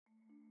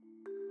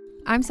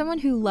I'm someone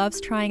who loves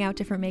trying out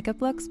different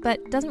makeup looks,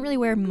 but doesn't really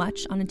wear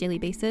much on a daily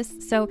basis,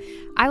 so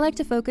I like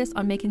to focus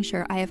on making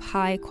sure I have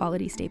high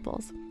quality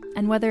staples.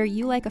 And whether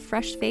you like a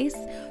fresh face,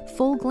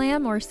 full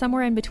glam, or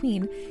somewhere in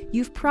between,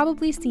 you've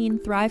probably seen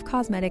Thrive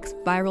Causemetics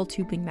Viral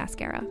Tubing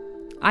Mascara.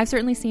 I've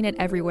certainly seen it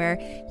everywhere.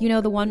 You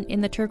know, the one in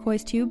the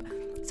turquoise tube?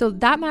 So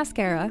that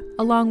mascara,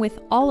 along with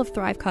all of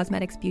Thrive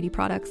Causemetics beauty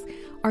products,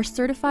 are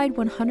certified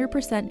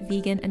 100%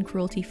 vegan and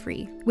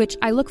cruelty-free, which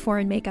I look for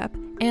in makeup,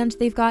 and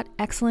they've got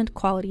excellent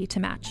quality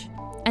to match.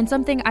 And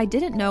something I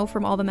didn't know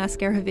from all the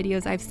mascara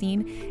videos I've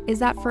seen is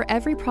that for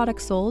every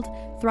product sold,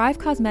 Thrive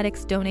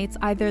Causemetics donates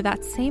either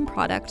that same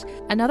product,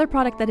 another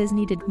product that is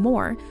needed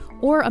more,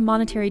 or a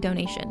monetary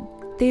donation.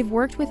 They've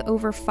worked with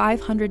over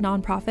 500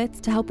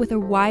 nonprofits to help with a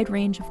wide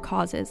range of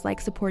causes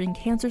like supporting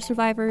cancer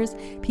survivors,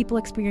 people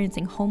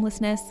experiencing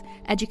homelessness,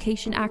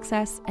 education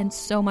access, and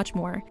so much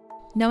more.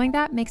 Knowing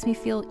that makes me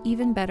feel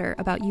even better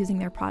about using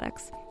their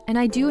products. And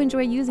I do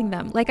enjoy using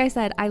them. Like I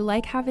said, I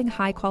like having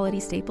high quality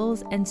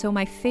staples, and so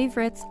my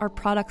favorites are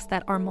products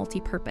that are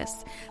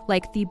multi-purpose,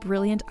 like the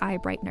Brilliant Eye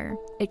Brightener.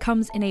 It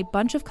comes in a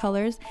bunch of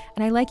colors,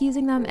 and I like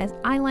using them as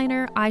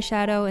eyeliner,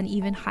 eyeshadow, and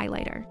even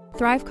highlighter.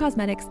 Thrive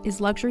Causemetics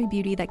is luxury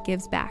beauty that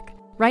gives back.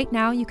 Right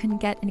now, you can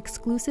get an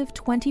exclusive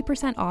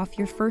 20% off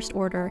your first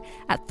order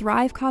at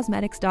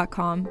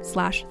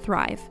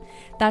thrivecausemetics.com/thrive.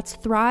 That's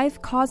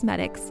Thrive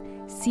Causemetics,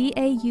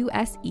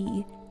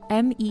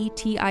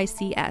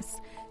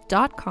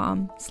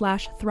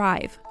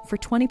 CAUSEMETICS.com/thrive for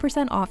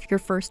 20% off your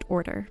first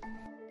order.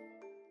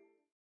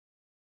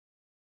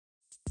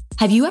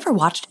 Have you ever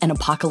watched an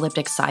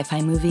apocalyptic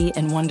sci-fi movie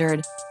and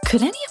wondered,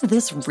 could any of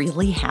this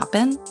really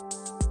happen?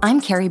 I'm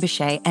Carrie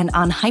Bechet, and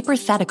on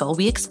Hypothetical,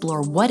 we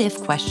explore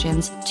what-if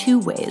questions two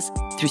ways,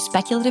 through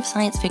speculative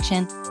science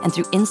fiction and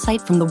through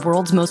insight from the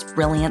world's most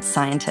brilliant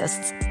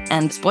scientists.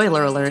 And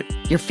spoiler alert,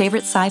 your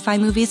favorite sci-fi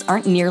movies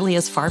aren't nearly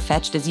as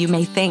far-fetched as you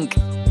may think.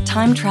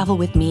 Time travel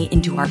with me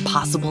into our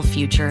possible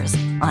futures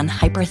on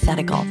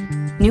Hypothetical.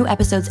 New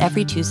episodes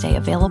every Tuesday,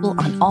 available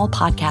on all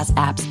podcast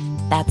apps.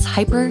 That's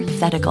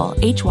Hypothetical,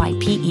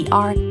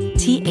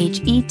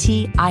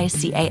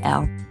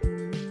 HYPERTHETICAL.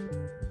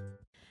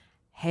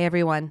 Hey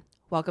everyone,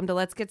 welcome to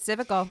Let's Get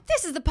Civical.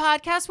 This is the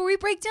podcast where we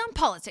break down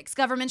politics,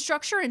 government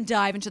structure, and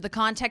dive into the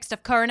context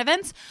of current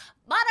events,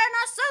 but in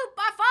a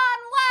super fun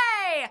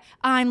way.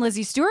 I'm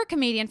Lizzie Stewart,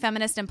 comedian,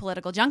 feminist, and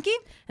political junkie.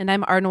 And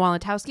I'm Arden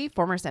Walentowski,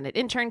 former Senate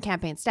intern,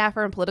 campaign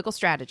staffer, and political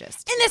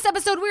strategist. In this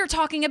episode, we are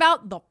talking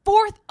about the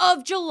 4th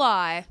of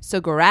July. So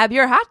grab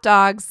your hot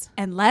dogs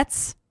And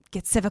let's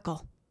get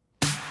civical.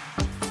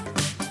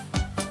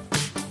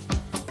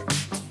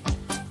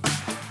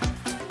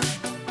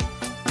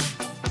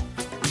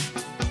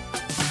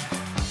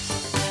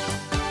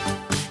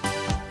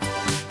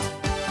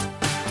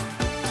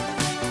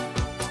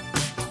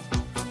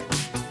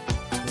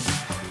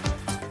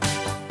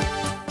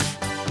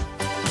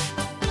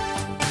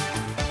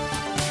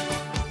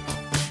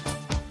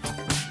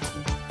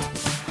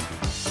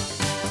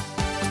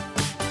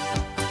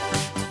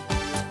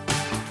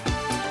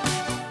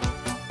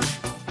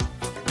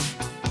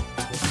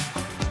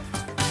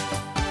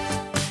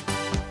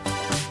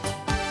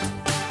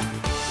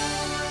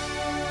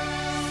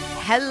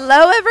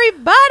 Hello,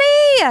 everybody.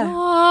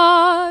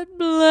 God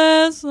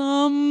bless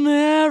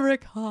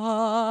America,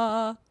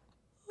 land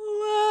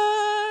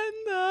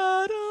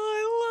that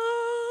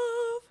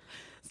I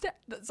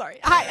love. Sorry.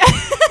 No,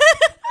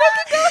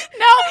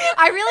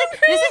 I really,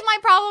 this is my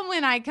problem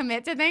when I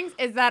commit to things,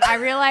 is that I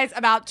realize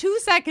about 2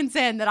 seconds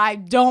in that I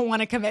don't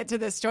want to commit to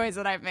this choice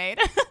that I've made.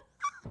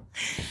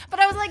 But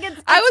I was like,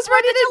 I was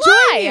ready to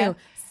July. join you.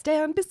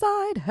 Stand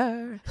beside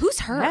her. Who's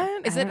her?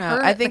 Is it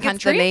her? I think the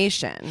it's the country?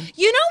 nation.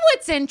 You know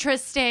what's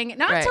interesting?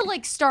 Not Right. to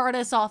like start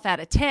us off at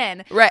a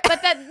 10, Right.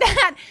 but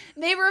that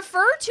they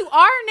refer to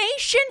our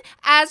nation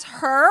as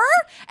her,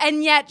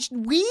 and yet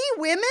we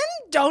women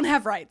don't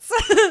have rights.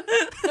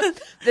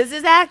 This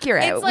is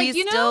accurate. It's like, we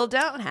you know, still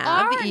don't have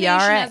our ERA. nation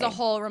as a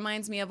whole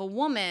reminds me of a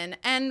woman,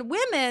 and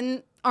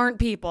women aren't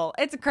people.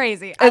 It's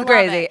crazy. I It's love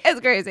crazy. it.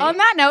 It's crazy. On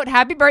that note,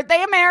 happy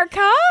birthday,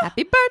 America.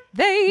 Happy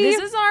birthday. This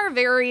is our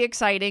very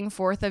exciting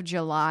 4th of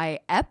July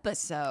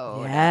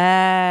episode.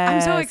 Yes.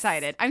 I'm so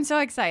excited. I'm so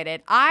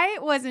excited. I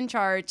was in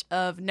charge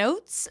of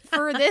notes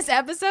for this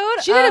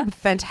episode. She did a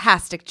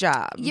fantastic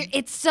job.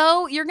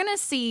 You're going to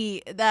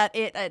see that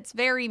it's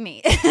very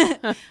me.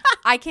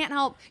 I can't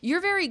help.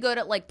 You're very good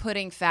at like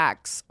putting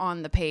facts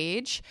on the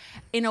page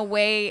in a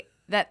way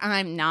that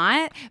I'm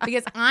not,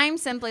 because I'm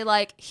simply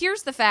like,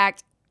 here's the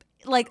fact,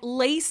 like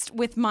laced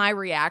with my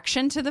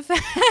reaction to the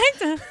fact.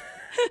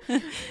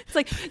 It's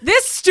like,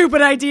 this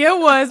stupid idea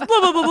was blah,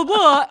 blah, blah, blah,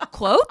 blah.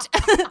 Quote.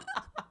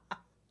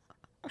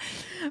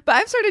 But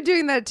I've started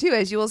doing that too,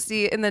 as you will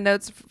see in the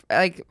notes.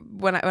 Like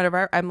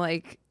whenever I'm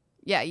like,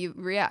 Yeah, you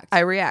react. I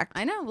react.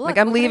 I know. Look, like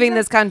I'm what can I leaving say?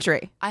 this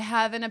country. I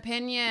have an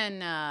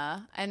opinion,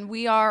 and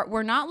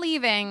we're not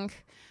leaving.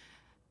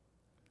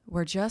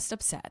 We're just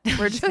upset.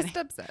 We're just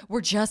upset. We're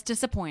just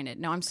disappointed.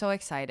 No, I'm so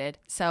excited.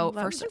 So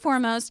Love first this. and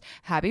foremost,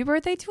 happy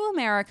birthday to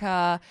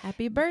America.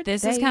 Happy birthday.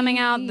 This is coming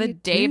out the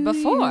day to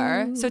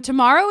before. you. So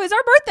tomorrow is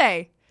our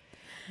birthday.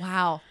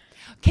 Wow.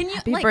 Can you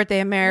Happy birthday,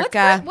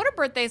 America. What are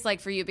birthdays like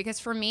for you? Because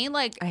for me,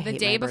 like I the hate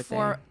day my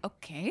before.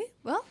 Okay.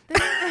 Well, then,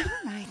 never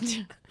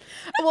mind.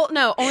 Well,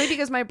 no, only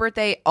because my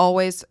birthday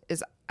always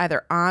is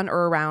either on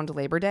or around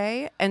Labor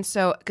Day. And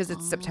so, because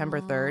it's September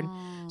 3rd.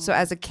 So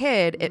as a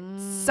kid, it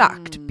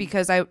sucked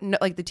because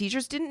like the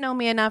teachers didn't know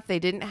me enough. They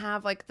didn't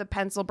have like the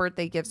pencil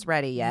birthday gifts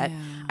ready yet.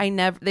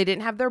 Yeah. They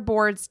didn't have their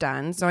boards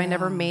done. So I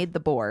never made the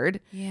board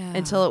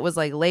until it was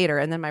like later.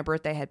 And then my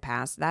birthday had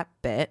passed that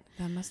bit.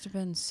 That must have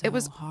been so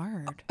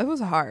hard. It was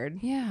hard.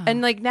 Yeah.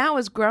 And like now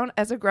as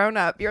a grown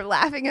up, you're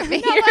laughing at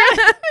me. You're laughing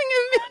at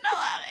me. I'm not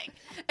laughing.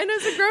 And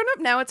as a grown up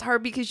now, it's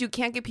hard because you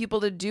can't get people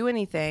to do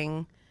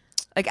anything.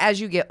 Like as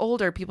you get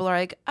older, people are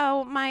like,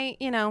 oh,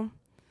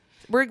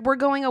 we're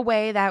going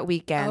away that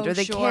weekend, or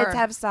the sure. kids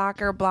have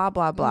soccer, blah,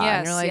 blah, blah. Yes,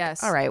 and you're like,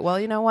 yes. all right, well,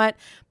 you know what?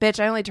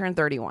 Bitch, I only turned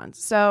 31.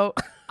 So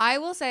I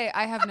will say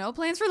I have no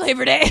plans for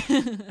Labor Day.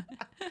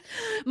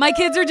 My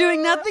kids are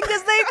doing nothing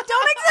because they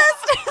don't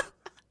exist.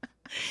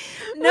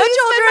 No Will you spend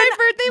children. my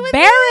birthday with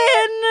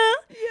barren.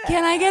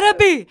 Can I get a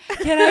B?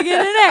 Can I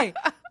get an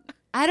A?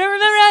 I don't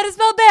remember how to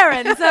spell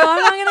barren, so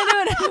I'm not going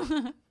to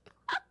do it.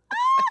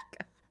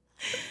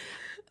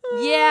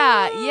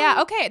 Yeah.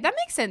 Okay, that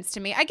makes sense to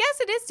me. I guess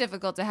it is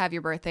difficult to have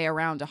your birthday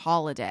around a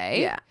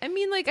holiday. Yeah. I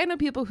mean, like, I know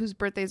people whose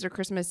birthdays are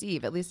Christmas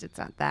Eve. At least it's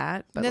not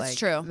that. But That's like,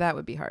 true. That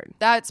would be hard.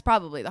 That's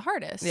probably the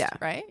hardest. Yeah.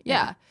 Right?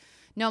 Yeah. Yeah.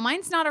 No,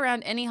 mine's not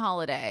around any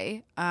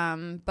holiday.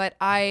 But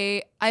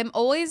I'm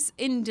always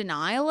in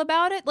denial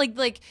about it.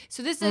 Like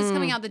so this is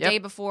coming out the day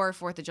before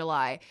 4th of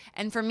July.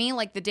 And for me,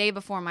 like the day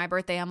before my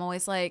birthday, I'm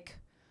always like,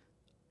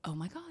 oh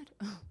my God.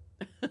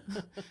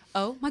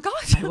 Oh my God.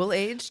 I will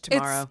age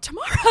tomorrow. It's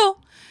tomorrow.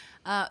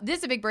 This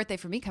is a big birthday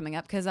for me coming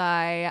up because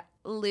I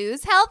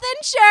lose health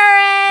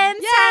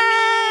insurance,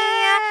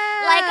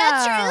 honey. Like a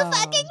true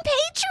fucking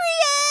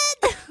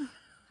patriot.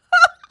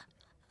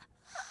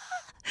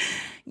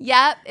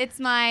 Yep, it's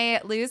my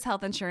lose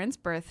health insurance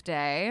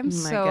birthday. I'm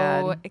so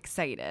God.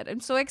 excited. I'm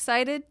so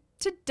excited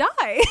to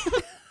die.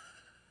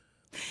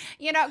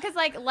 You know, because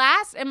like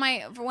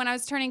when I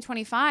was turning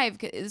 25,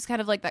 it was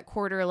kind of like that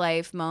quarter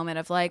life moment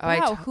of like,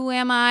 wow, who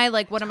am I?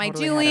 Like, what am I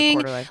totally had a doing?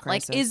 quarter-life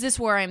Like, crisis. is this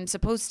where I'm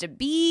supposed to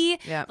be?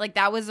 Yeah. Like,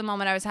 that was the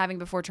moment I was having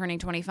before turning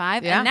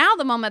 25. Yeah. And now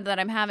the moment that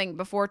I'm having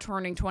before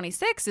turning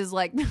 26 is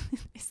like,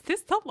 is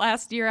this the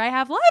last year I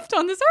have left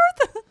on this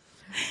earth?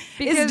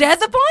 Is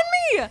death upon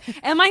me?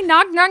 Am I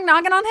knocking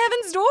on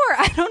heaven's door?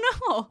 I don't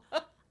know.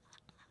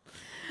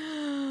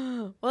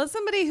 Well, as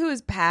somebody who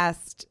is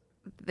past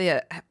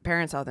the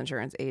parents' health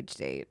insurance age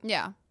date,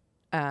 Yeah.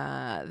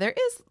 there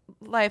is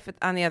life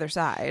on the other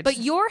side. But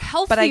you're can't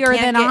healthier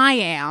than get- I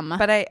am.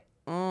 But I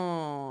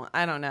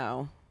don't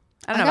know.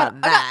 I don't know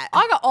about that.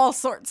 I got all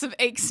sorts of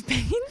aches,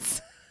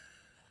 pains.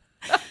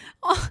 The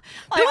only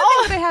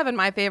thing that I have in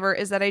my favor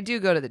is that I do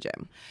go to the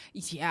gym.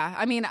 Yeah,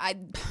 I mean,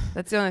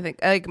 That's the only thing.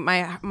 Like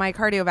my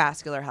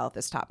cardiovascular health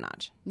is top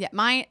notch.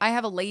 I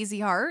have a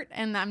lazy heart,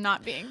 and I'm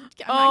not kidding.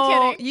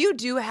 You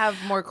do have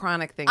more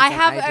chronic things. I than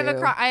have do.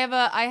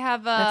 I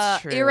have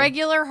That's a true.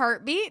 irregular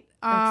heartbeat.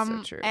 That's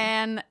so true.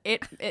 And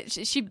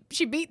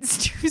she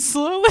beats too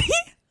slowly.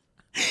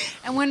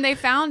 And when they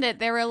found it,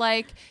 they were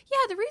like, yeah,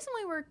 the reason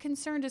why we're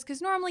concerned is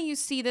because normally you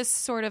see this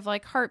sort of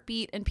like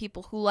heartbeat in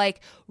people who like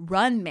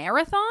run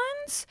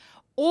marathons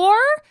or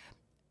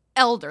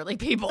elderly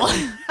people.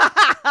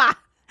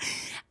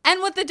 And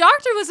what the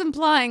doctor was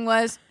implying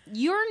was,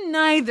 you're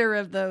neither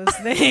of those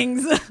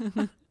things.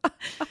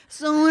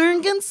 So we're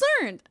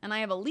concerned. And I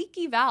have a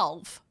leaky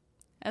valve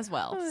as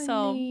well.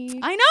 Honey. So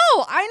I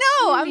know.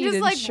 I'm need just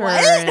like,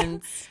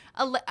 insurance.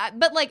 what?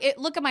 But like,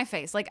 look at my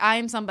face. Like,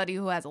 I'm somebody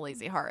who has a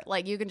lazy heart.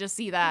 Like, you can just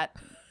see that.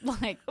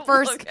 Like,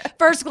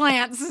 first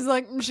glance is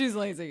like, she's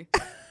lazy.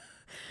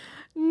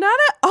 Not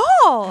at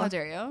all. How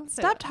dare you?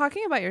 Stop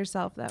talking about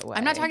yourself that way.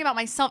 I'm not talking about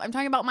myself. I'm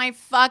talking about my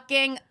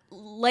fucking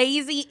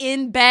lazy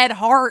in bed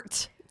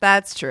heart.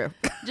 That's true.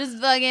 Just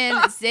fucking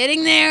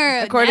sitting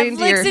there, According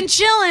to Netflix your- and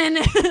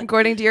chilling.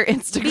 According to your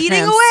Instagram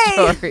Beating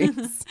away.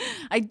 stories.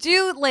 I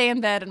do lay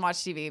in bed and watch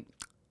TV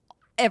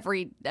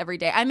every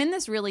day. I'm in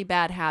this really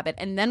bad habit,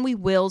 and then we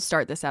will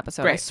start this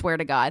episode. I Right. swear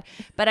to God.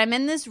 But I'm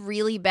in this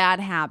really bad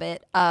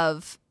habit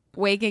of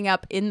waking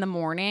up in the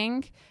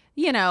morning,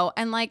 you know,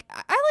 and like I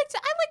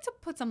like to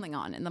put something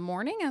on in the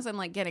morning as I'm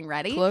like getting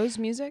ready. Close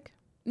music?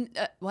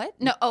 What?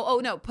 No. Oh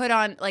no. Put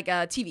on like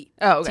a TV.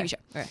 Oh, okay. TV show.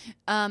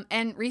 Okay.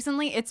 And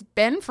recently it's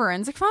been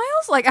Forensic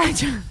Files. Like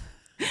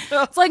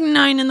it's like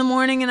 9 a.m.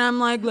 and I'm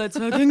like, let's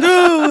fucking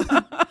go.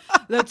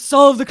 Let's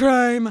solve the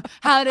crime.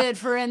 How did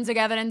forensic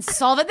evidence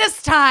solve it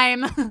this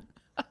time?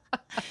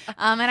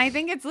 And I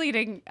think it's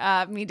leading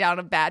me down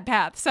a bad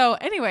path. So,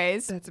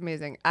 anyways, That's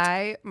amazing.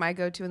 My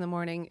go-to in the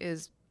morning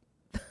is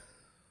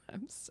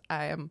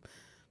I am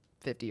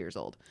 50 years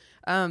old.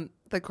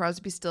 The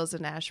Crosby, Stills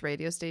and Nash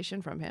radio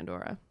station from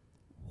Pandora.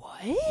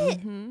 What?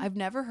 I've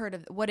never heard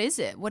of. What is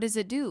it? What does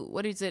it do?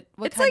 What is it?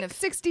 What It's kind like of?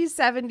 60s,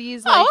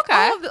 70s. Oh,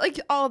 Like,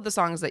 okay. all of the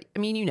songs that, I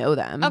mean, you know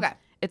them. Okay.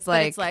 It's But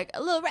like, it's like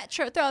a little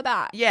retro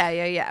throwback.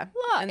 yeah.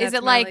 Look, And is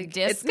that's it more like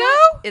disco?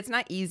 It's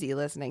not easy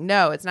listening.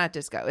 No, it's not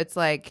disco. It's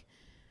like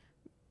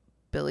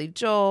Billy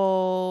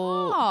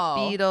Joel, Oh.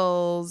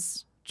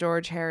 Beatles,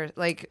 George Harrison.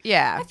 Like,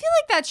 yeah. I feel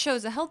like that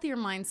shows a healthier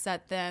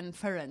mindset than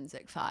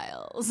Forensic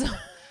Files.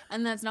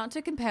 And that's not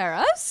to compare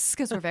us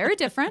because we're very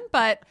different,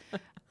 but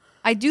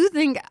I do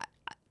think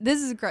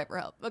this is a cry for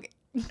help. Okay.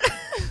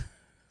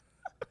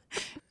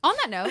 On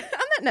that note,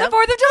 the 4th of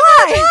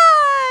July.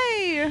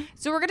 Hi.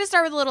 So we're going to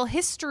start with a little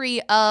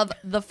history of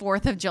the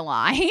 4th of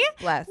July.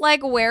 Bless.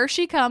 Like where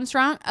she comes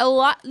from.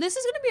 This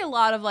is going to be a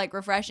lot of like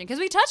refreshing because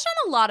we touched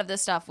on a lot of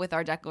this stuff with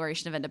our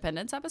Declaration of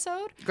Independence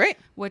episode. Great.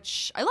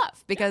 Which I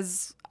love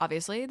because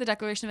obviously the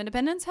Declaration of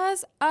Independence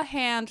has a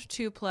hand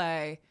to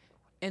play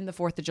in the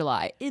 4th of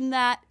July in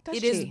that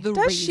it is the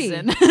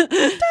reason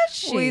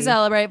we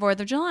celebrate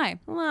 4th of July.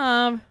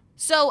 Love.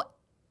 So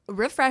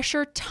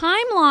refresher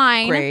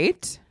timeline.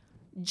 Great.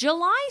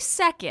 July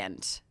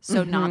 2nd,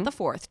 so not the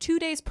 4th, 2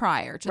 days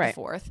prior to the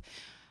 4th.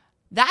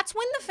 That's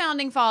when the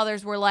founding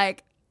fathers were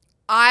like,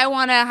 I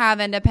want to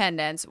have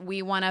independence.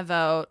 We want to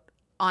vote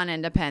on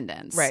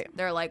independence. Right.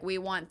 They're like, we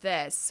want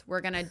this.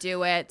 We're going to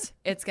do it.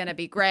 It's going to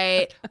be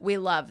great. We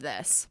love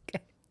this.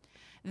 Okay.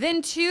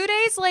 Then 2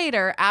 days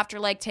later, after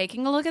like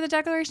taking a look at the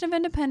Declaration of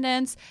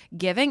Independence,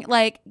 giving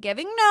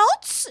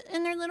notes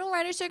in their little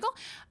writer's circle,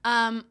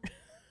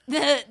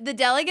 the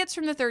delegates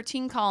from the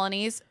 13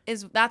 colonies,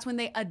 that's when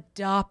they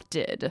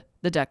adopted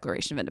the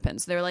Declaration of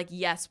Independence. They're like,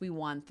 yes, we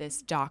want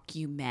this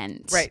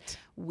document. Right.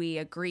 We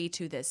agree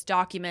to this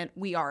document.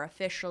 We are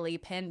officially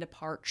pen to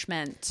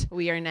parchment.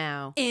 We are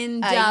now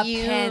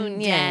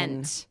Independent.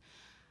 union.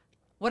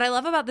 What I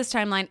love about this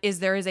timeline is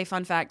there is a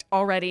fun fact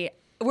already.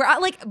 We're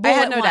at like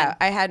bullet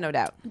I had no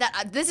doubt.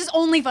 that this is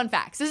only fun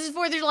facts. This is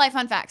 4th of July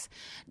fun facts.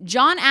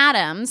 John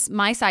Adams,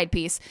 my side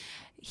piece,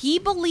 he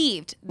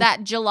believed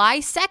that July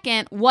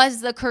 2nd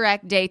was the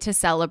correct day to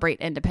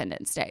celebrate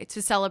Independence Day,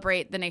 to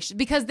celebrate the nation,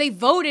 because they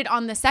voted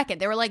on the 2nd.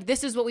 They were like,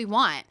 this is what we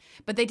want.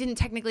 But they didn't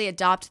technically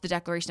adopt the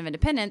Declaration of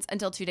Independence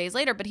until 2 days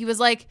later. But he was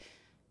like,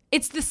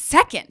 it's the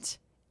 2nd.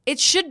 It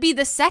should be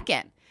the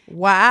 2nd.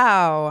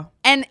 Wow.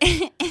 And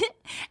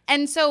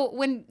and so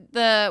when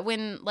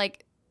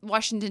like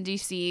Washington,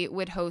 D.C.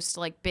 would host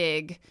like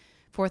big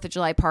 4th of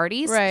July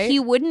parties, right, he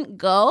wouldn't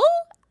go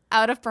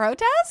out of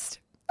protest.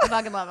 I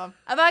fucking love him.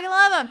 That's love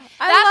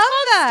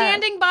called that.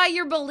 standing by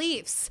your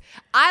beliefs.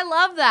 I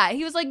love that.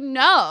 He was like,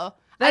 no.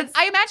 I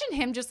imagine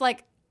him just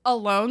like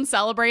alone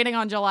celebrating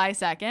on July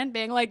 2nd,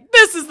 being like,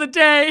 this is the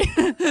day.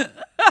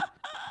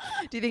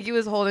 Do you think he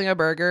was holding a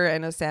burger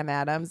and a Sam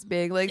Adams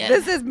being like,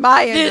 this is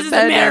my This is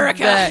Independence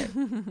America.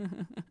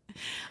 Day?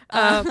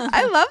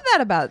 I love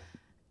that about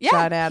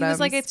John Adams. He was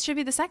like, it should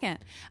be the 2nd.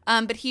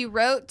 But he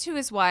wrote to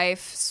his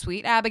wife,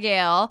 Sweet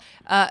Abigail,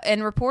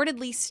 and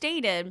reportedly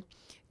stated,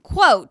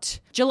 quote,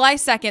 July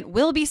 2nd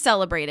will be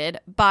celebrated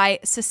by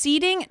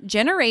succeeding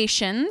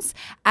generations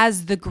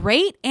as the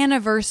great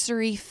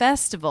anniversary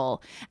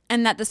festival,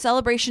 and that the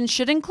celebration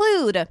should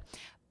include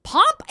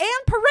pomp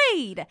and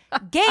parade,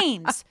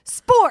 games,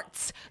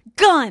 sports,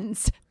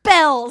 guns,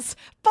 bells,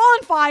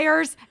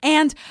 bonfires,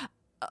 and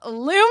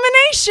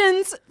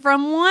illuminations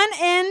from one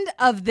end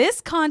of this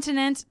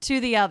continent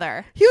to the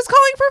other. He was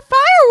calling for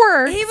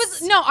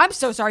fireworks. I'm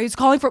so sorry. He was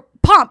calling for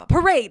pomp,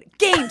 parade,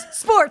 games,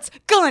 sports,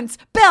 guns,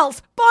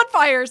 bells,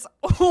 bonfires.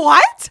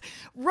 What?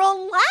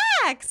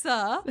 Relax.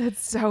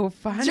 That's so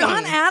funny.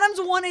 John Adams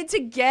wanted to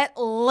get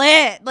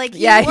lit. Like,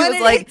 he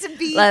was like, to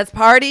be, let's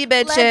party,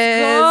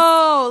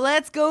 bitches.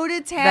 Let's go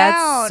to town.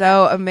 That's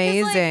so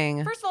amazing.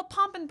 Like, first of all,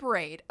 pomp and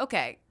parade.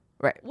 Okay.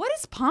 Right. What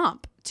is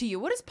pomp to you?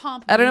 What is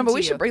pomp I don't know, mean but to we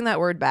you? should bring that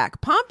word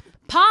back. Pomp.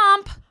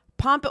 Pomp.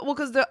 Well,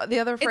 because the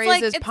other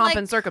phrase is pomp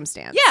and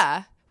circumstance.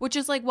 Yeah. Which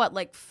is like what?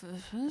 Like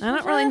I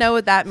don't really know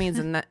what that means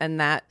in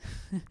that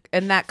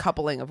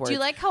coupling of words. Do you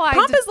like how I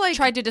pomp is like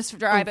tried to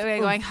describe it by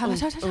going,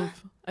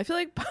 I feel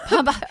like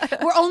pomp.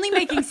 we're only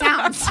making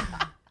sounds.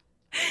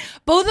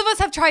 Both of us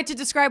have tried to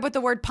describe what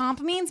the word pomp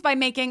means by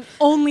making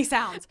only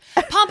sounds.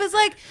 Pomp is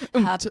like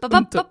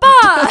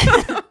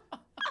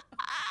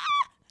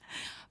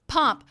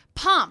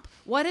pomp.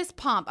 What is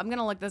pomp? I'm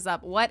gonna look this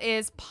up. What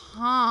is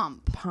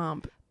pomp?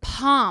 Pomp.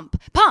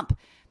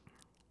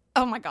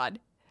 Oh my god.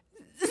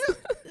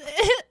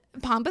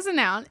 Pomp is a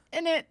noun,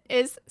 and it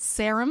is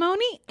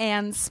ceremony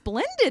and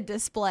splendid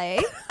display,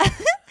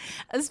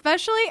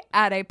 especially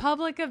at a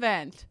public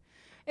event.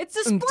 It's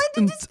a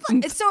splendid display.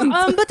 It's so like,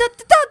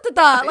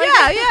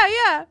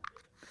 yeah.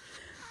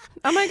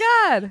 Oh my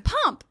god.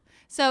 Pomp.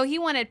 So he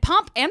wanted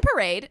pomp and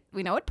parade.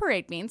 We know what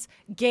parade means.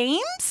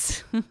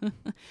 Games,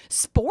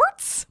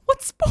 sports.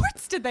 What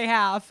sports did they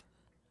have?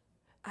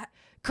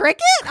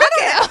 Cricket. I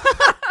don't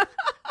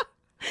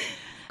know.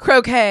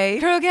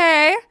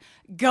 Croquet.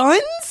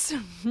 Guns.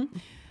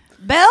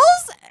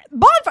 Bells.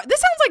 Bonfire. This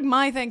sounds like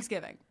my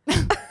Thanksgiving.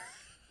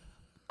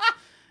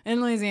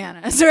 in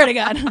Louisiana. I swear to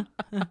God.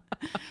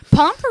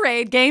 Pomp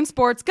parade, game,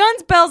 sports,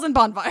 guns, bells, and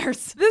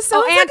bonfires. This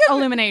sounds and like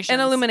illuminations.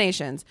 And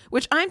illuminations,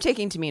 which I'm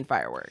taking to mean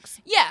fireworks.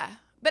 Yeah.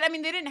 But I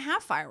mean, they didn't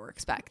have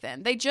fireworks back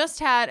then. They just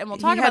had, and we'll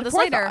talk He about had this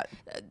later.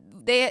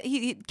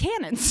 forethought.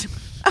 Cannons.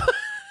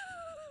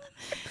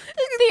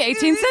 The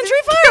 18th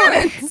century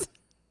fireworks.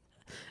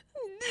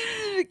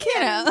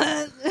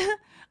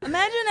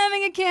 Imagine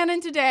having a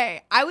cannon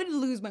today. I would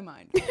lose my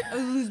mind. I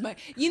would lose my. I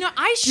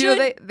should. You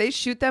know, they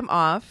shoot them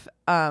off.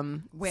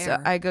 Where? So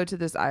I go to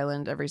this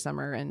island every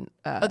summer, and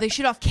they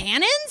shoot off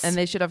cannons. and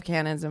they shoot off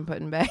cannons in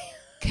Put-in-Bay.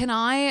 Can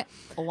I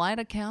light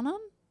a cannon?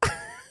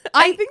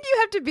 I think you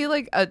have to be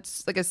like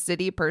a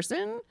city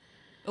person.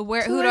 Who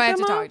do I have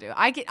to talk to?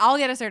 I'll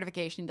get a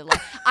certification to light.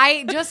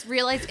 I just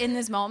realized in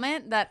this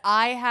moment that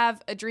I have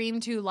a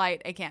dream to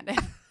light a cannon.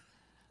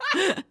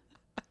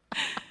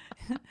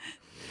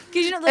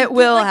 Because it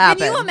will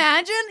happen. Can you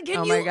imagine?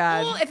 Oh my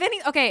God!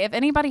 If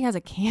anybody has a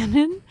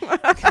cannon,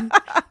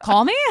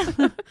 call me.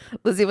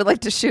 Lizzie would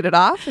like to shoot it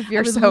off if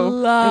you're I would so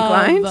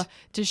love inclined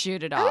to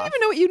shoot it I off. don't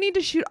even know what you need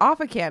to shoot off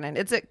a cannon.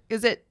 Is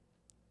it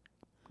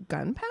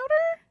gunpowder?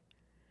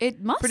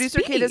 It must Producer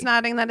be. Kate is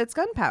nodding that it's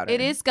gunpowder. It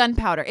is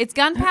gunpowder. It's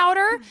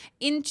gunpowder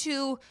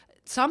into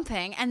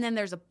something, and then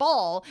there's a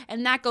ball,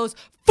 and that goes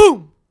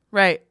boom.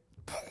 Right.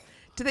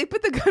 Do they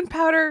put the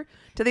gunpowder?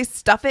 Do they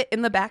stuff it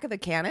in the back of the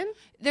cannon?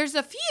 There's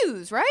a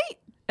fuse, right?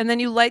 And then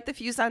you light the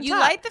fuse on top. You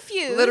light the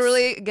fuse.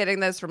 Literally getting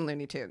this from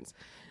Looney Tunes.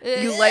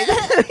 You light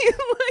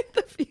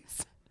the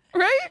fuse.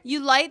 Right? You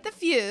light the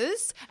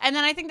fuse, and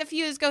then I think the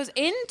fuse goes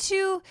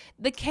into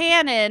the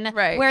cannon,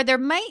 Right. where there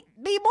might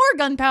be more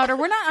gunpowder. I'm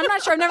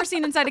not sure. I've never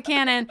seen inside a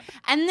cannon.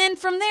 And then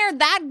from there,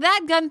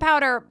 that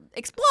gunpowder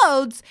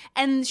explodes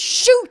and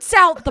shoots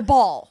out the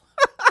ball.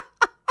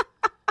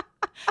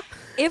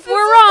 If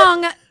we're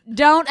wrong,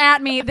 don't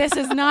at me. This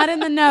is not in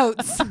the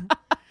notes.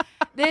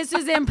 This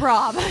is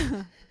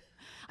improv.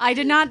 I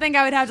did not think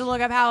I would have to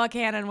look up how a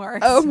cannon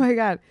works. Oh my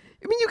God.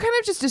 I mean, you kind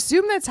of just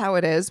assume that's how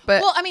it is,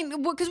 but Well, I mean,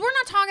 because we're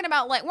not talking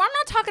about I'm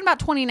not talking about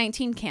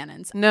 2019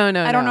 cannons. no.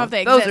 I don't know if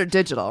they Those exist. are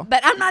digital.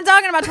 But I'm not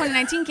talking about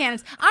 2019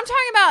 cannons. I'm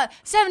talking about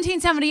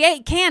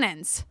 1778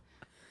 cannons.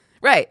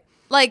 Right.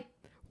 Like,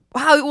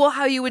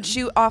 How you would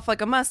shoot off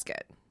like a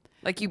musket.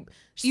 Like you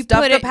You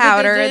stuff put the it-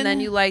 powder with it and then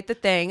in- you light the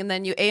thing and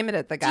then you aim it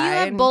at the guy. do you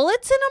have and-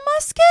 bullets in a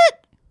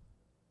musket?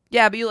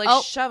 Yeah, but you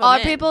like shove them all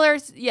in. people are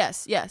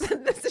yes.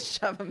 This is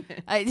shove them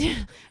in.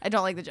 I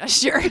don't like the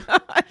gesture.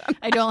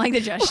 I don't like the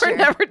gesture. We're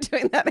never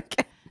doing that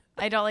again.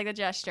 I don't like the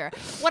gesture.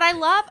 What I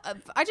love,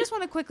 I just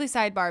want to quickly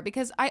sidebar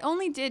because I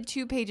only did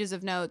 2 pages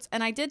of notes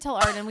and I did tell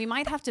Arden we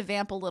might have to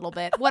vamp a little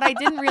bit. What I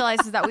didn't realize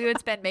is that we would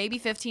spend maybe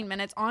 15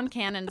 minutes on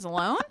cannons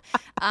alone.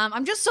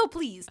 I'm just so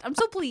pleased. I'm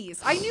so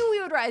pleased. I knew we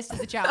would rise to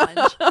the challenge.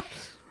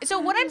 So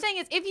what I'm saying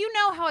is if you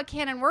know how a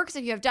cannon works,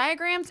 if you have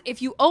diagrams,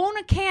 if you own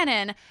a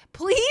cannon,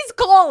 please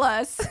call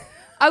us.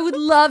 I would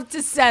love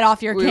to set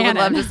off your We cannon.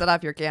 would love to set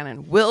off your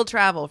cannon. We'll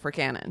travel for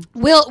cannon.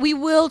 We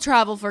will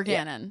travel for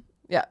cannon.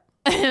 Yeah.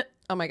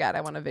 Oh my God,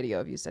 I want a video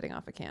of you setting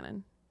off a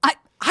cannon. I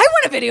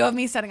want a video of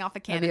me setting off a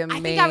cannon. That'd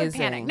be I think I would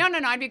panic.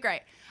 amazing. No, I'd be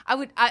great.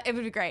 It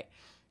would be great.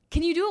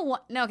 Can you do it?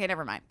 No, okay,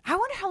 never mind. I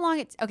wonder how long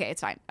it's. Okay,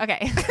 it's fine.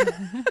 Okay,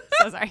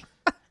 so sorry.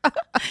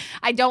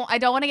 I don't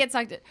want to get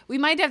sucked in. We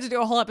might have to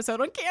do a whole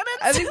episode on cannons.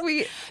 I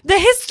think the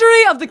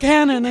history of the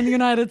cannon in the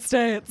United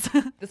States.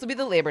 this will be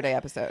the Labor Day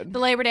episode. The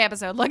Labor Day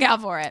episode. Look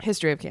out for it.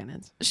 History of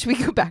cannons. Should we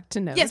go back to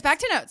notes? Yes, back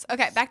to notes.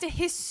 Okay, back to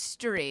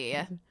history.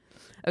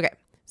 Okay.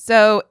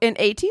 So in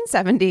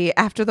 1870,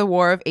 after the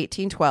War of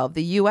 1812,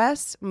 the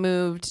U.S.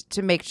 moved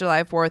to make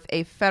July 4th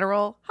a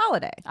federal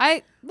holiday.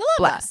 I love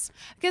Bless. that.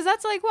 Because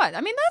that's like what?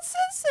 I mean, that's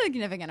a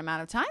significant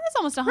amount of time. That's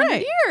almost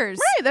 100 years.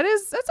 Right.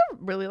 That's a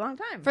really long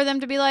time. For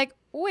them to be like,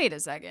 wait a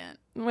second.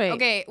 Wait.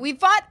 Okay, we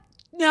fought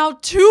now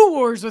 2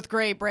 wars with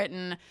Great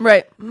Britain.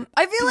 Right.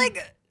 I feel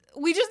like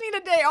we just need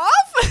a day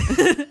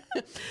off.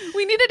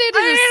 We need a day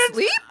to just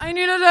sleep. I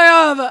need a day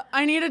off.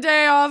 I need a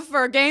day off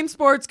for game,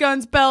 sports,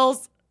 guns,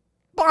 bells,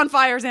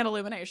 bonfires, and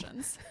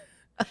illuminations.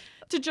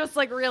 To just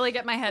like really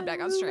get my head back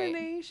on straight.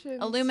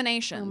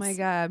 Illuminations. Oh my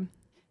God.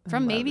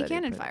 From I love maybe that he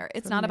cannon put it. fire.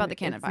 It's From not about maybe- the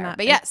cannon it's fire. not-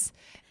 But yes.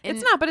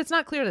 It's not, but it's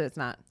not clear that it's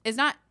not. It's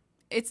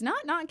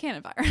not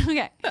cannon fire.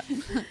 Okay.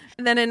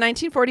 And then in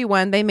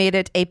 1941, they made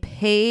it a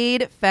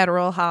paid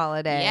federal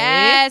holiday.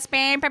 Yes.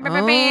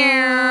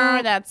 Oh.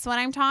 That's what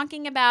I'm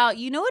talking about.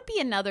 You know, it'd be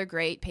another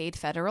great paid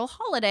federal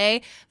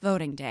holiday,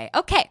 voting day.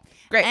 Okay.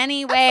 Great.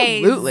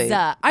 Anyways. Absolutely.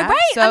 Right.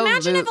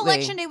 Imagine if Absolutely.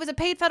 election day was a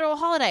paid federal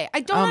holiday. I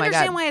don't Oh my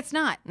understand God. why it's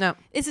not. No.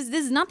 This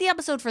is not the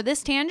episode for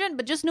this tangent,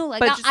 but just know I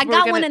But got, just- I we're got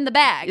gonna- one in the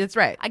bag. That's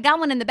right. I got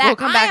one in the bag. We'll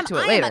come back to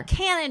it I am later. a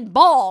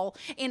cannonball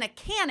in a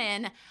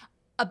cannon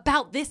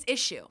about this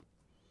issue.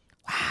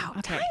 Wow.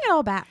 Okay. Tying it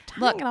all back.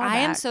 Look, I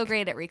am so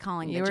great at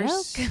recalling You the are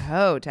joke.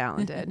 so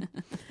talented.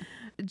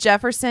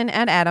 Jefferson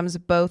and Adams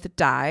both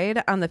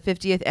died on the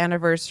 50th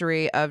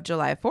anniversary of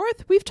July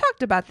 4th. We've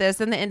talked about this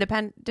in the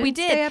Independence We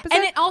did. Day episode.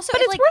 And it also-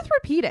 but it, it's like- worth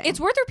repeating. It's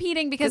worth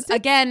repeating because, Is it?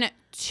 again,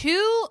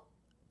 2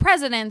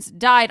 presidents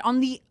died on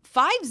the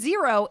 50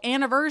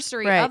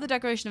 anniversary Right. of the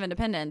Declaration of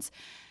Independence.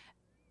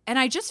 And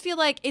I just feel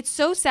like it's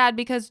so sad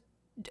because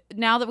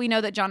now that we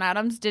know that John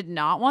Adams did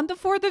not want the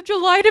 4th of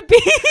July to be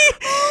to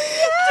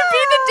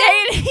be the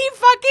day and he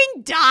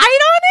fucking died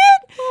on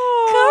it.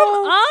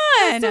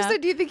 Come on. So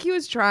do you think he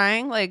was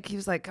trying? Like he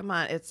was like, "Come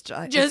on, it's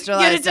July. Just it's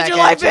July get it to 2nd.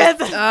 July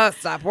 5th. Just,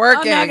 stop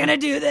working. I'm not gonna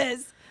do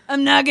this.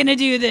 I'm not gonna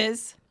do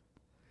this."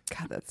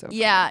 God, that's so. Funny.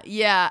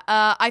 Yeah.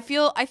 I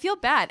feel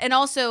bad. And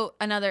also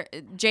another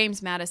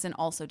James Madison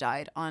also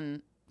died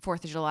on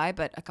 4th of July,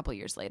 but a couple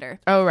years later.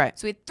 Oh right.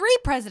 So we had 3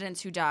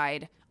 presidents who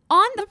died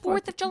on the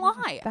 4th of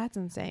July. That's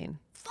insane.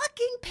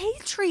 Fucking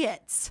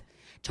patriots.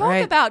 Talk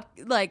Right. about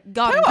like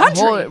God Talk and about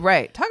country.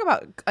 right. Talk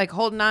about like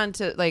holding on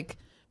to like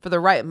for the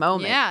right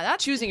moment. Yeah,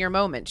 that's choosing your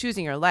moment,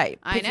 choosing your light,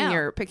 I picking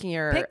know. picking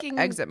your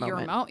exit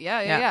moment.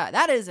 Yeah.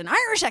 That is an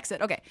Irish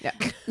exit. Okay. Yeah.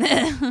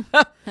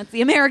 That's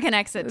the American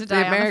exit to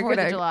die on the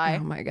 4th of July.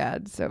 Oh my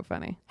God, so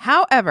funny.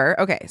 However,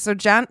 okay, so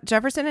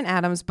Jefferson and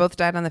Adams both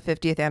died on the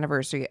 50th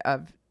anniversary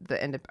of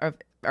of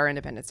our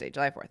Independence Day,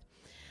 July 4th.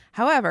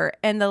 However,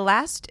 in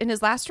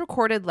his last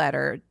recorded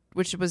letter,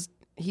 which was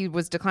he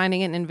was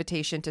declining an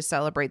invitation to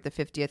celebrate the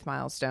 50th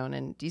milestone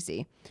in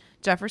D.C.,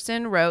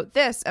 Jefferson wrote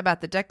this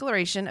about the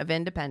Declaration of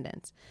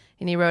Independence,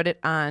 and he wrote it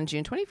on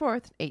June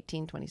 24th,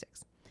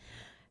 1826.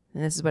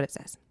 And this is what it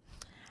says.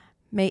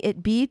 May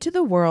it be to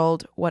the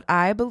world what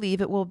I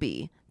believe it will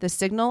be, the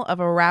signal of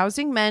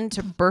arousing men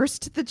to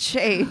burst the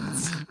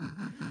chains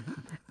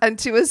and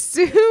to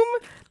assume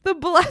the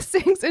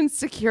blessings and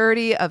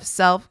security of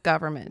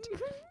self-government.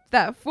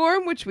 That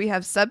form which we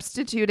have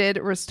substituted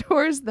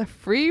restores the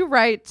free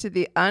right to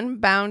the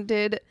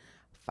unbounded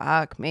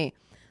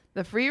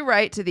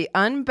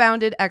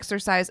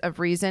exercise of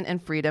reason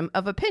and freedom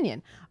of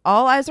opinion.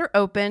 All eyes are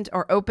opened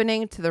or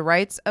opening to the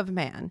rights of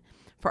man.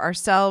 For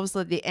ourselves,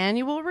 let the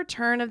annual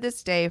return of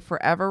this day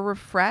forever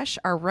refresh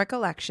our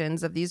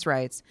recollections of these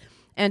rights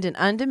and an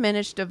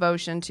undiminished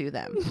devotion to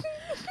them.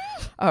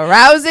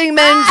 Arousing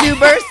men to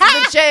burst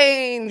the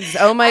chains.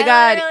 Oh my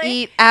God.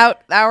 Eat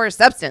out our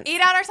substance. Eat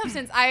out our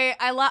substance.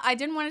 I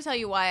didn't want to tell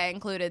you why I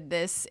included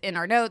this in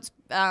our notes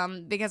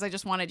because I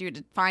just wanted you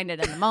to find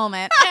it in the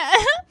moment.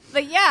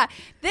 But yeah,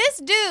 this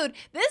dude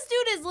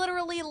is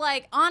literally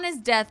like on his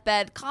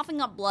deathbed, coughing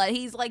up blood.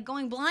 He's like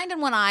going blind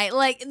in one eye.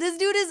 Like this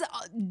dude is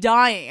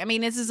dying. I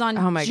mean, this is on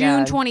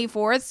June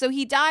 24th. So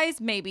he dies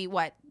maybe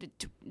what?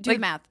 Do the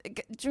math.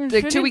 Like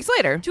 2 weeks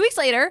later. 2 weeks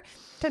later.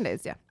 10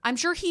 days, yeah. I'm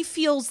sure he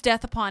feels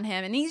death upon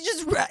him and he's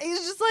just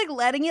like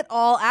letting it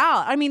all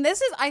out. I mean,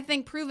 this is, I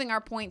think, proving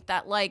our point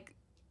that like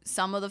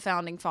some of the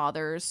founding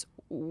fathers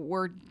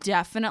were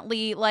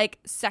definitely like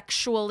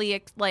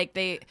sexually, like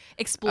they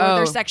explored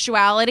their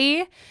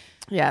sexuality.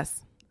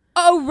 Yes.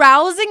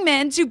 Arousing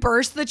men to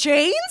burst the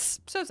chains?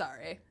 So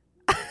sorry.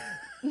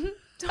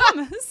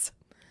 Thomas,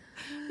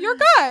 your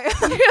guy.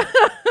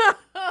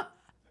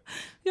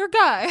 Your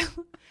guy.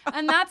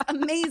 And that's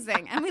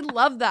amazing. And we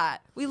love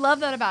that. We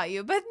love that about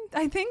you. But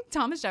I think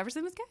Thomas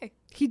Jefferson was gay.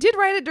 He did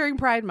write it during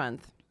Pride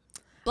Month.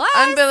 Bless.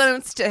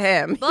 Unbeknownst to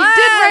him. Bless.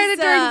 He did write it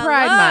during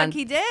Pride Month.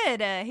 He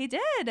did. He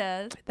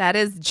did. That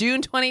is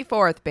June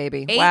 24th,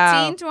 baby.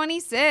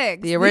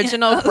 1826. The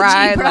original OG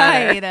Pride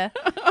letter.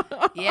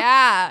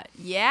 Yeah.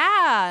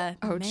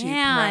 OG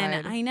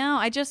Man, Pride. I know.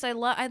 I just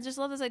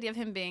love this idea of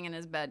him being in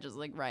his bed just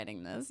like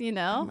writing this, you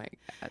know? Oh my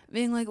God.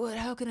 Being like, what,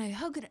 how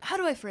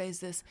do I phrase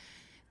this?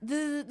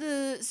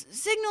 The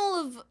signal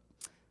of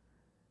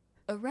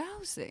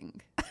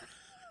arousing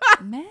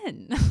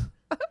men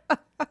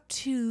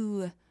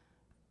to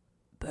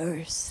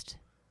burst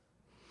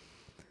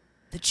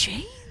the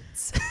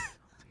chains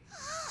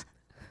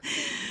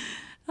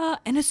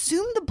and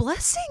assume the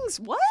blessings.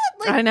 What?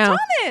 Like, I know.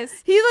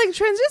 Thomas. He like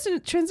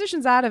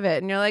transitions out of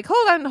it, and you're like,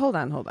 hold on. Hold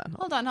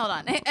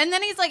on. And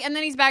then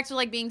he's back to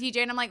like being TJ,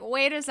 and I'm like,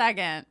 wait a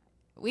second.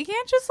 We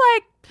can't just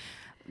like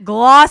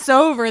gloss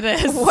over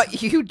this.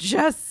 What you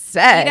just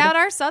said. Eat out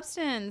our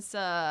substance.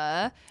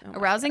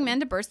 Arousing men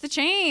to burst the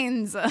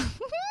chains. I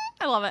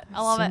love it.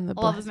 I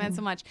love this man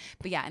so much.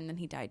 But yeah, and then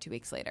he died 2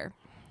 weeks later.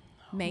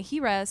 May he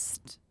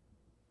rest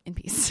in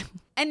peace.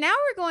 And now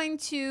we're going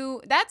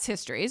to, that's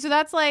history. So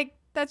that's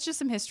just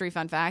some history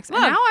fun facts. And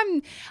now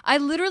I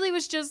literally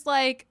was just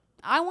like,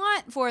 I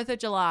want 4th of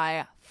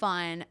July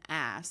fun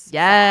ass.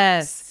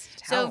 Yes.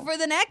 facts. So for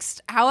the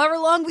next however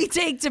long we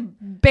take to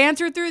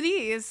banter through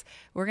these,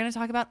 we're going to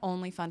talk about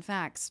only fun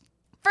facts.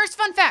 First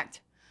fun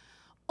fact.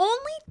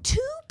 Only 2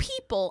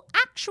 people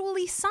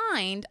actually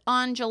signed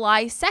on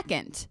July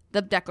 2nd,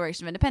 the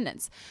Declaration of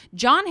Independence.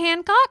 John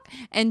Hancock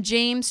and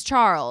James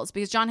Charles,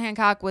 because John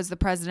Hancock was the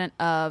president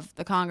of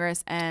the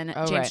Congress and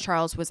James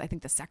Charles was, I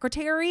think, the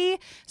secretary.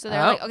 So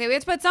they're like, okay, we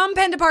have to put some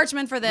pen to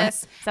parchment for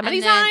this.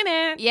 Somebody sign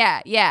it.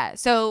 Yeah.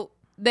 So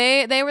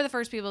they were the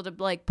first people to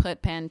like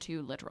put pen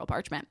to literal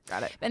parchment.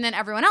 Got it. And then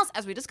everyone else,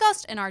 as we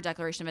discussed in our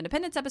Declaration of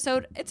Independence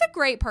episode, it's a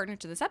great partner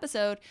to this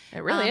episode.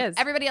 It really is.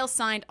 Everybody else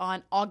signed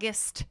on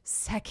August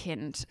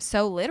 2nd.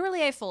 So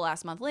literally a full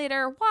last month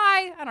later.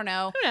 Why? I don't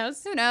know. Who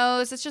knows? Who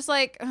knows? It's just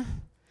like,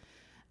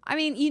 I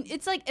mean,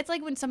 it's like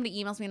when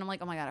somebody emails me and I'm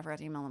like, oh my God, I forgot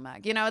to email them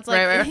back. You know, it's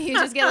like Right. you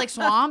just get like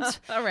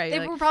swamped. All right. They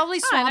Like, were probably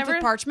swamped with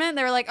parchment.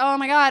 They were like, oh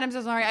my God, I'm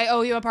so sorry. I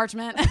owe you a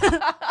parchment.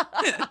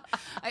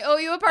 I owe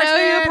you a parchment.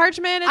 I owe you a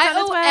parchment. It's I on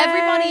its owe way.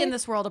 everybody in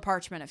this world a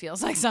parchment, it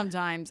feels like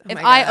sometimes.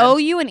 If my I God. owe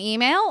you an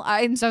email,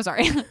 I'm so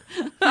sorry.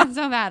 I'm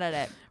so bad at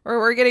it.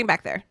 We're getting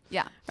back there.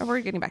 Yeah. Or we're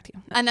getting back to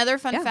you. Another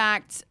fun Yeah.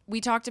 fact, we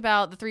talked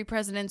about the 3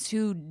 presidents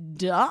who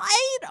died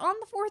on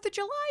the 4th of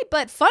July,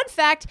 but fun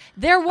fact,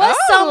 there was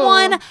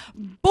someone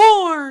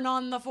born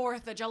on the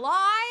 4th of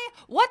July.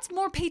 What's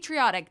more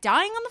patriotic,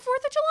 dying on the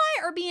 4th of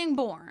July or being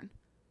born?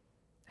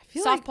 I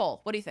feel Soft like poll.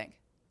 What do you think?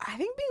 I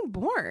think being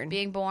born.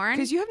 Being born?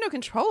 Because you have no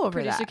control over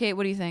Producer that. Kate,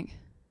 what do you think?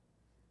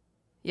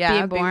 Yeah,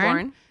 being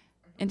born?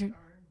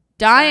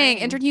 Dying.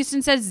 Intern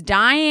Houston says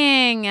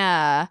dying.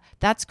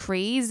 That's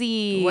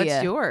crazy.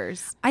 What's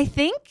yours? I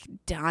think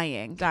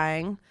dying.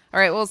 Dying. All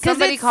right. Well,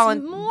 somebody it's call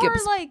and more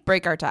Gibbs, like-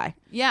 break our tie.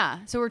 Yeah,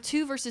 so we're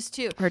 2 versus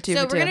 2. We're 2 so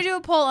for we're 2. gonna do a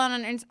poll on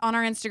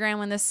our Instagram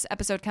when this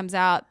episode comes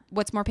out.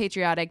 What's more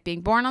patriotic, being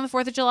born on the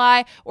 4th of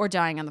July or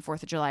dying on the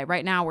 4th of July?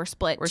 Right now we're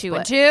split 2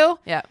 and 2,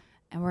 Yeah.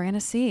 and we're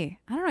gonna see.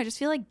 I don't know. I just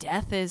feel like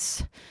death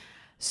is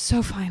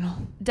so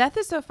final. Death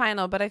is so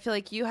final, but I feel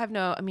like you have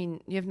no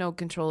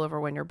control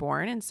over when you're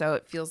born, and so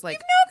it feels like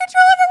No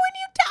control over when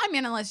you die. I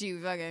mean, unless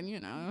you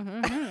fucking,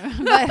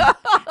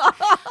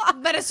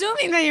 but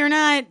assuming that you're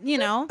not,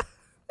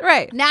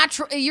 right.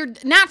 your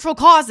natural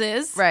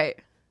causes. Right.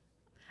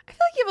 I feel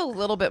like you have a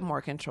little bit more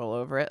control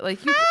over it.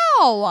 Like you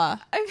How?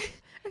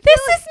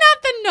 This is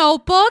not the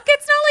Notebook.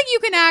 It's not like you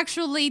can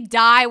actually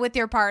die with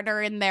your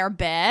partner in their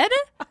bed.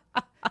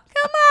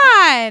 Come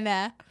on.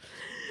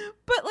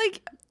 but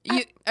like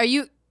Are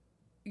you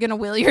gonna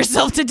will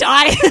yourself to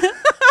die?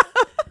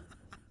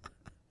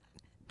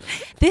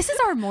 This is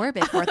our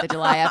morbid 4th of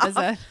July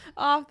episode.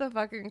 off the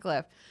fucking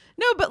cliff.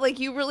 No, but like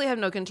you really have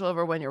no control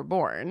over when you're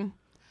born.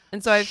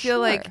 And so I feel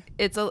like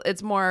it's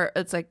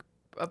like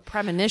a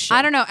premonition.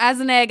 I don't know. As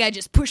an egg, I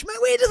just push my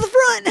way to the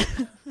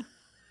front.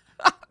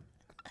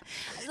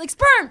 Like,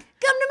 sperm,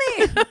 come to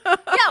me.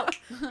 Yo.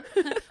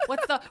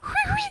 What's the...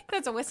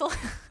 That's a whistle.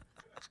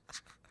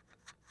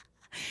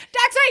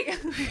 Taxi!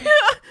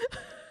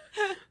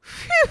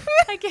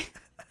 I can't,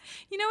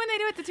 you know when they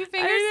do it with the 2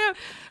 fingers?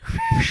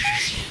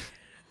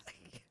 I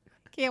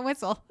Can't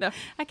whistle. No.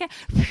 I can't.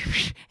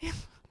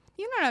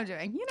 You know what I'm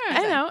doing. You know what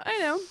I'm doing. I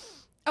know.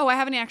 Oh, I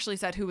haven't actually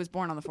said who was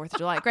born on the 4th of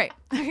July. Great.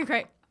 Okay,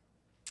 great.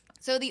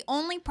 So the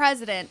only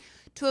president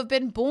to have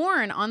been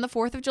born on the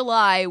 4th of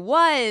July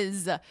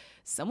was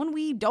someone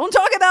we don't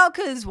talk about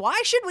because why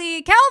should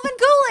we? Calvin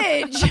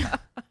Coolidge.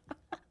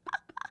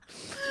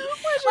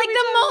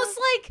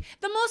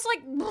 the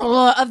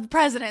most of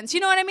presidents. You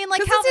know what I mean?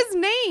 Like Because it's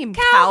his name.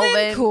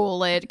 Calvin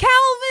Coolidge.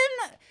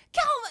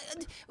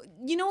 Calvin.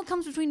 You know what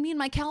comes between me and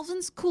my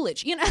Calvin's?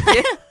 Coolidge. You know.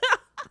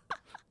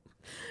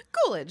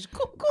 Coolidge.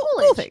 Cool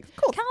Coolidge. things.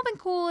 Cool. Calvin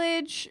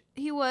Coolidge.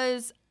 He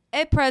was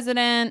a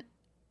president.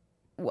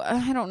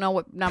 I don't know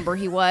what number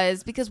he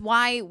was because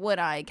why would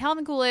I?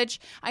 Calvin Coolidge.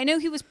 I know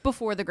he was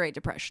before the Great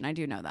Depression. I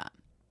do know that.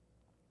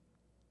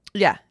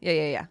 Yeah.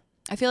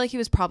 I feel like he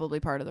was probably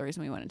part of the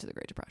reason we went into the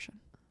Great Depression.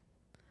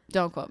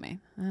 Don't quote me.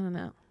 I don't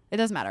know. It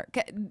doesn't matter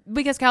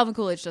because Calvin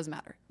Coolidge doesn't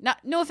matter.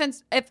 No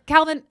offense. If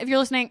you're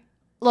listening,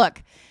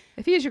 look.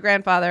 If he is your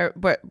grandfather,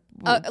 but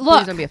Look.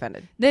 please don't be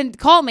offended. Then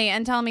call me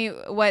and tell me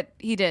what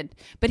he did.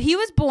 But he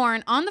was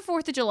born on the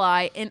 4th of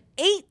July in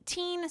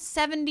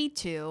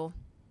 1872.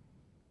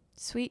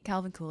 Sweet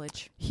Calvin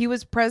Coolidge. He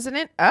was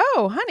president.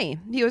 Oh, honey.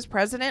 He was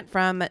president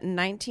from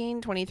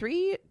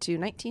 1923 to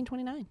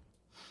 1929.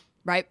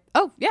 Right.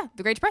 Oh, yeah.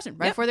 The Great Depression.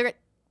 Right Yep. before the Great...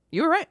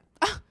 You were right.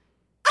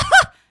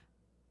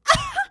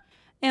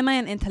 Am I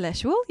an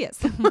intellectual?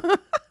 Yes.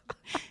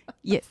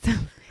 Yes.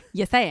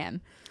 Yes, I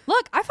am.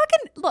 Look, I know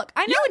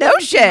You it know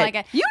doesn't seem shit. like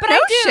it, You but know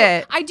I do.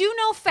 shit. I do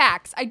know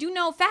facts.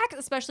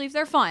 Especially if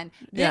they're fun.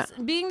 Yeah.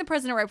 Being the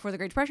president right before the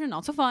Great Depression,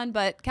 not so fun,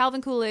 but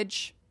Calvin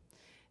Coolidge,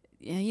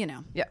 yeah,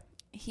 Yeah.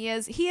 he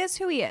is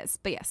who he is.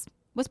 But yes,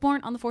 was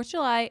born on the 4th of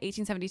July,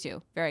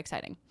 1872. Very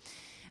exciting.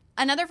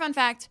 Another fun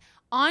fact,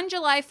 on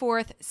July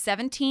 4th,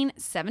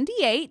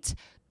 1778,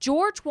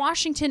 George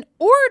Washington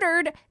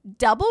ordered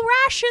double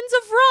rations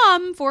of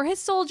rum for his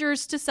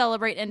soldiers to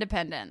celebrate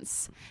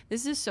independence.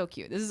 This is so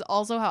cute. This is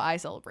also how I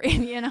celebrate,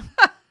 you know?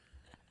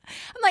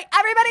 I'm like,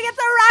 everybody gets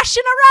a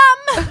ration of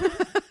rum.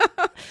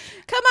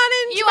 Come on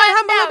into You my want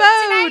humble no,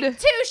 abode. tonight,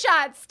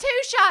 2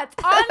 shots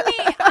on me.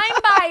 I'm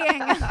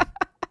buying.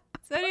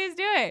 That's what he was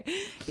doing.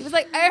 He was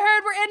like, I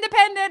heard we're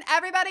independent.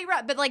 Everybody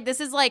rum. But like, this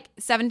is like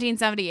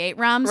 1778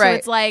 rum. So Right.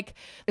 it's like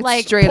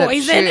Straight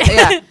poison. up shoe.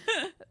 Yeah.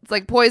 It's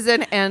like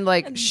poison and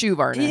like shoe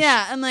varnish.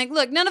 Yeah. I'm like,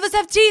 look, none of us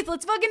have teeth.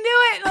 Let's fucking do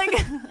it.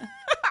 Like,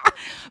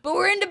 but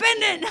we're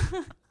independent.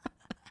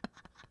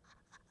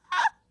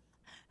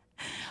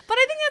 But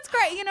I think that's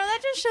great. You know, that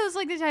just shows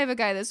like the type of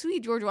guy that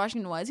sweet George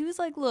Washington was. He was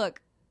like, look,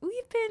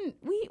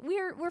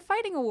 we're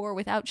fighting a war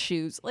without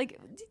shoes. Like,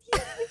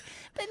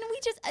 then we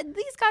just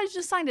these guys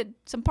just signed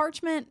some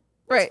parchment.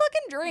 Let's Right.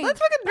 fucking drink. Let's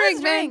fucking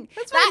drink, man.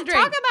 Let's fucking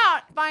drink. Talk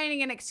about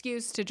finding an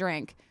excuse to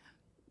drink.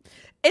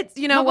 It's,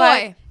 you know My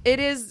what? boy. It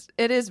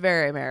is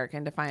very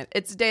American to find.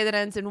 It's a day that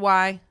ends in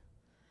Y.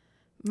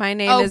 My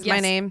name Oh, is my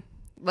yes. name.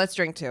 Let's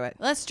drink to it.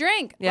 Let's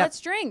drink. Yep. Let's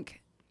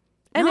drink.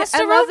 And I love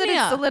that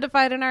Nostrovnia. it's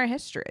solidified in our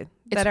history.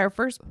 That our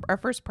first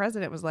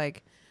president was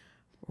like,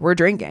 we're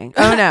drinking.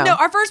 Oh no. No,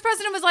 our first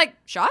president was like,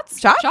 shots?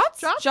 Shots? Shots?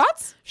 Shots?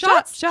 Shots?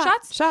 Shots,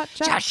 Shots? shots, shots,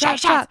 Shots?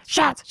 shots,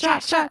 Shots?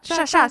 shots,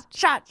 Shots? shots, Shots?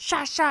 shots,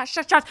 Shots? Shots?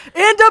 Shots? Shots?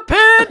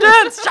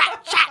 Independence!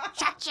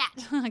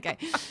 Shot. Okay.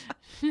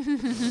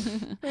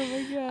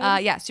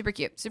 Yeah, super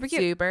cute. Super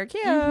cute. Super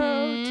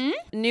cute.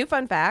 New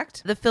fun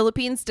fact. The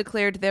Philippines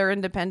declared their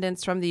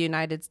independence from the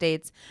United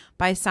States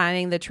by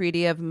signing the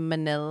Treaty of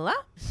Manila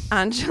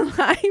on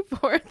July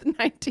 4th,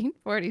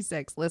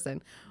 1946.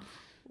 Listen,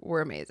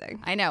 we're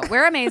amazing. I know.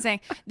 We're amazing.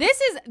 This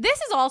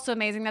is also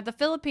amazing that the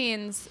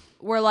Philippines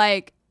were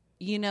like,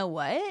 you know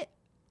what?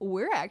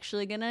 We're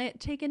actually going to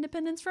take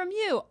independence from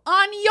you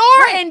on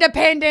your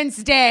Independence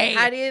Day.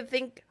 How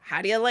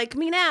do you like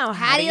me now?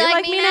 How do you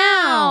like me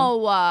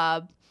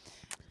now?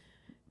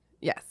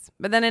 Yes.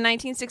 But then in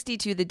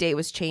 1962, the date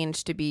was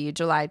changed to be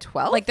July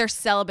 12th. Like their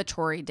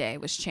celebratory day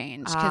was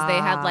changed because they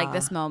had like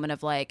this moment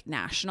of like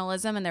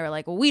nationalism and they were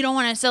like, well, we don't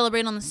want to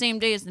celebrate on the same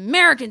day as the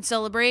Americans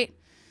celebrate.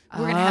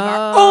 We're going to have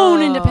our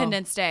own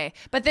Independence Day.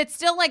 But it's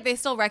still like they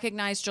still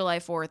recognize July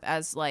 4th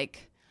as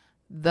like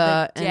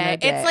the day.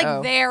 It's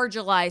like their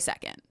July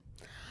 2nd.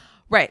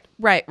 Right.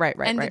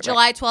 And the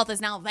July 12th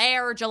is now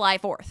their July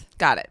 4th.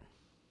 Got it.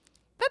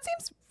 That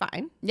seems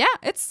fine. Yeah,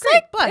 it's Great,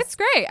 like, bless. it's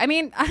great. I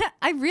mean,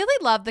 I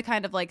really love the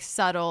kind of like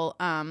subtle,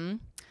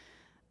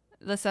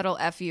 the subtle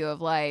FU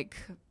of like,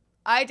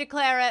 I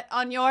declare it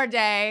on your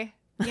day,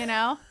 you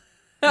know?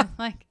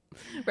 Like,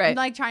 Right. I'm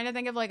like trying to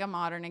think of like a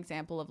modern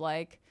example of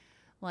like,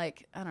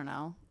 I don't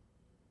know,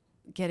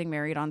 getting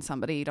married on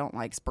somebody you don't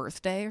like's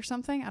birthday or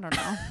something. I don't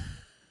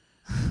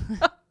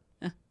know.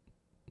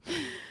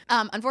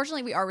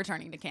 Unfortunately, we are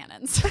returning to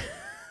cannons.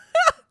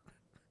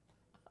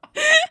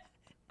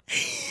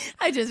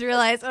 I just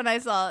realized when I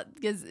saw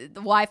because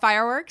the Y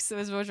fireworks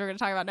was what we're going to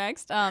talk about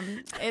next.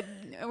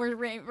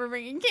 We're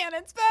bringing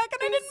cannons back,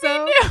 and I didn't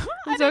mean to.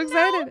 I'm so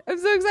excited. I'm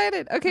so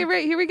excited. Okay,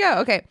 right, here we go.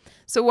 Okay,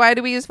 so why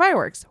do we use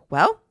fireworks?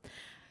 Well,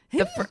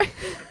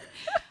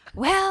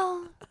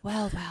 Well.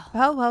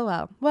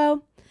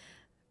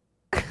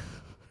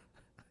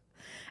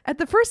 At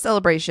the first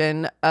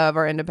celebration of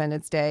our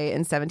Independence Day in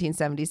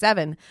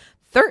 1777,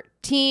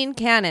 13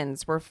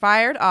 cannons were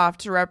fired off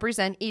to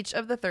represent each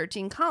of the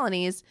 13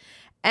 colonies,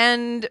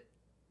 and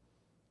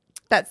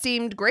that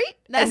seemed great.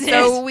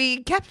 So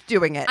we kept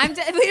doing it. We're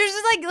just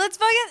like, let's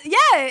fucking,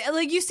 yeah.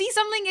 Like, you see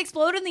something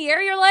explode in the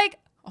air, you're like,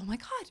 oh my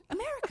God,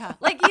 America.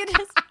 Like, you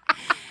just,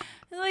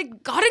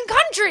 like, God and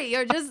country.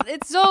 Or just,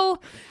 it's so,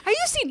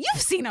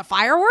 you've seen a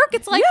firework.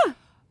 It's like,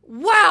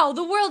 wow,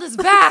 the world is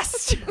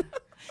vast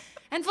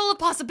and full of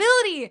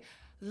possibility,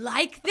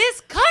 like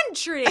this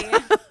country.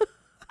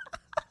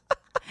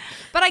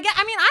 But I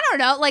don't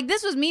know. Like,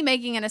 this was me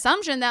making an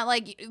assumption that,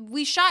 like,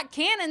 we shot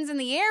cannons in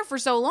the air for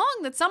so long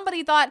that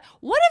somebody thought,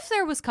 what if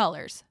there was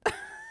colors?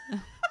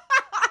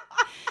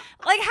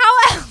 Like,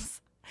 how else?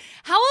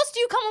 How else do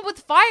you come up with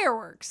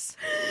fireworks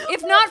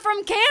if not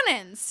from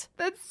cannons?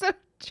 That's so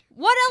true.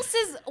 What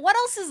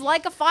else is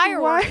like a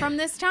firework Why? from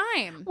this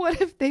time?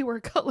 What if they were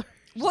colors?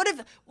 What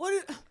if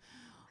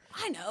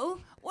I know.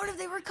 What if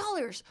they were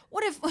colors?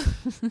 What if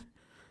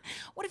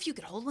you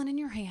could hold one in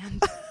your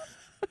hand?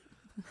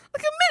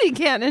 Like a mini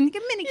cannon. Like a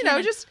mini You know,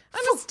 cannon. just on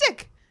a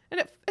stick.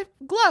 And it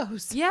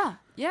glows. Yeah.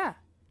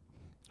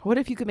 What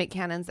if you could make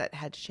cannons that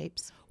had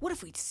shapes? What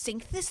if we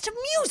sync this to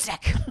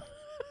music?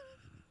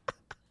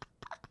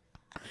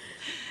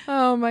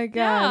 Oh my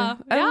God.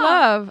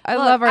 Yeah. I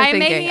love our I'm thinking.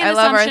 making an I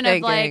love our assumption of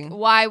thinking. like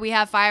why we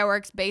have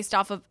fireworks based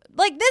off of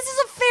like this is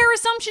a fair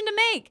assumption to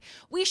make.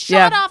 We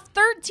shot off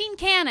 13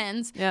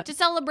 cannons to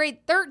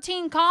celebrate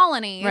 13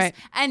 colonies, Right.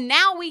 and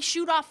now we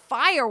shoot off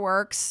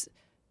fireworks.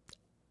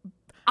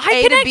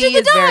 A to B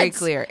is very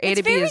clear. A It's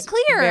to B very is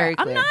clear. very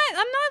I'm clear. not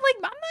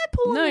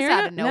pulling No, this you're out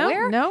not. of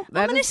nowhere. No,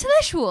 that I'm an is-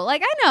 intellectual.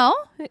 Like I know.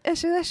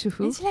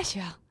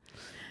 Intellectual.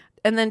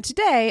 And then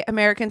today,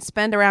 Americans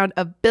spend around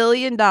 $1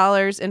 billion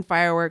in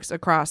fireworks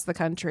across the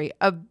country.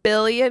 $1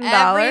 billion.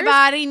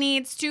 Everybody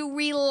needs to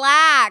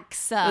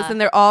relax. Listen,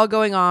 they're all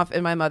going off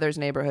in my mother's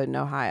neighborhood in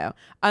Ohio.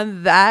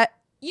 On that,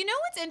 You know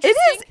what's it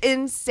interesting? is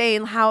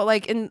insane how,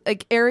 like, in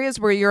like areas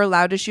where you're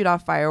allowed to shoot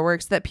off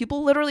fireworks, that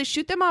people literally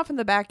shoot them off in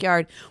the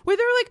backyard where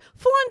they're like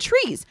full on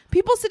trees.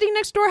 People sitting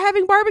next door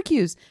having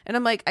barbecues, and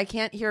I'm like, I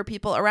can't hear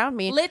people around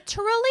me.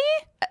 Literally?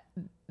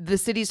 The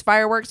city's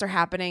fireworks are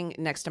happening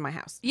next to my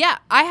house. Yeah,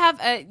 I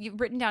have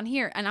written down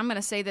here, and I'm going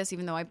to say this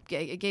even though I gave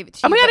it to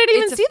you. Oh my God, but I didn't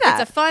even it's see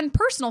that. It's a fun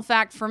personal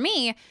fact for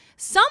me.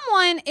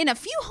 Someone in a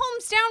few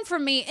homes down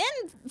from me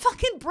in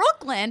fucking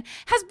Brooklyn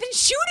has been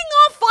shooting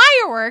off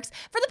fireworks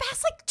for the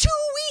past like 2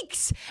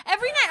 weeks.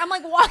 Every night I'm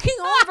like walking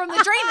home from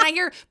the train and I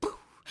hear poof,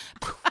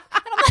 poof, and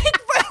I'm like,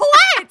 for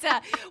what?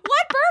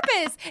 What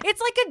purpose? It's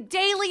like a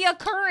daily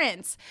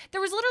occurrence. There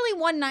was literally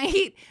one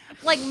night,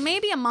 like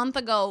maybe a month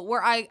ago,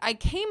 where I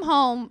came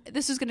home.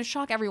 This is going to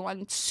shock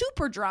everyone.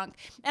 Super drunk,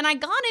 and I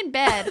got in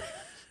bed.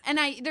 And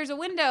there's a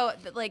window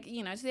that, like,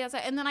 you know, to the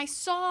outside, and then I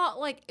saw,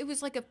 like, it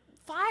was like a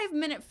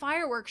 5-minute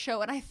fireworks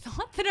show, and I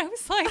thought that I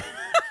was like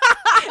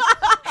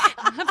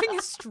having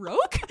a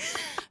stroke.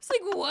 It's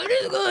like, what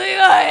is going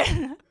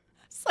on?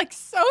 It's like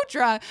so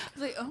dry. I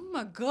was like, oh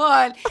my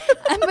God.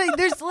 But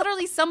there's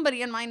literally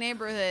somebody in my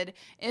neighborhood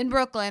in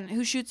Brooklyn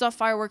who shoots off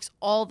fireworks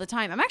all the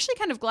time. I'm actually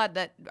kind of glad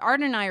that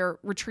Arden and I are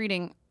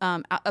retreating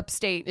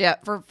upstate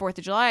for 4th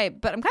of July,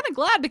 but I'm kind of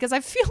glad because I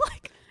feel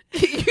like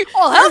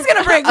all hell's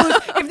gonna break loose.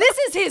 If this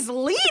is his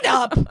lead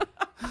up,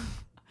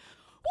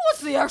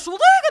 what's the actual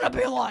day gonna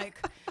be like?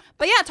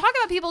 But yeah, talk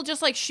about people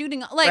just like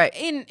shooting, like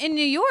in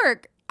New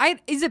York.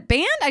 Is it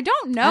banned? I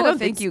don't know. I don't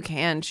think you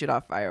can shoot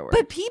off fireworks.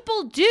 But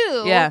people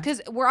do. Yeah.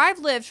 Because where I've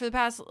lived for the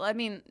past, I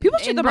mean, people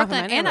shoot in them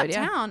Brooklyn off and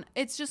uptown,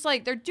 it's just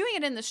like they're doing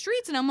it in the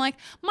streets. And I'm like,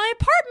 my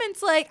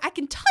apartment's like, I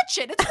can touch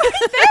it. It's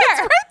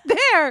right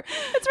there.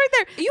 It's right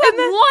there. You have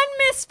one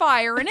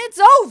misfire and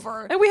it's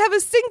over. And we have a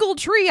single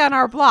tree on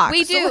our block.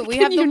 We do. So, like, we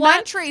have the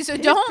one tree, so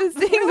don't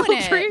ruin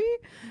it. Tree,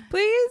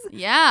 please.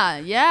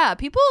 Yeah.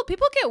 People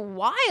get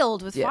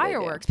wild with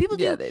fireworks. People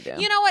do. Yeah, they do.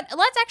 You know what? I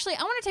want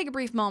to take a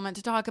brief moment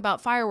to talk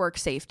about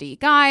fireworks safety.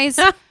 Guys,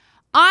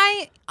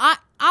 I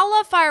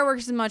love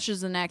fireworks as much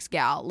as the next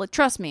gal. Like,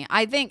 trust me.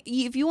 I think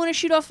if you want to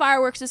shoot off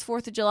fireworks this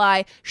 4th of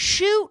July,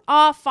 shoot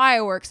off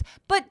fireworks,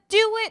 but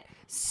do it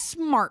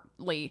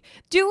smartly.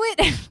 Do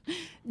it,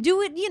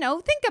 you know,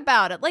 think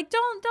about it. Like,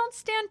 don't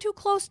stand too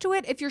close to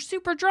it. If you're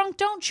super drunk,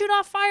 don't shoot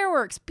off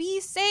fireworks. Be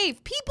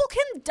safe. People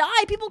can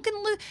die. People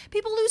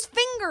lose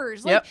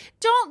fingers. Like,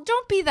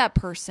 don't be that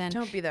person.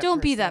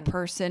 Don't be that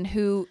person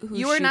who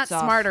you are not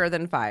smarter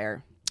than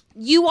fire.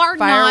 You are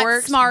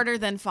not smarter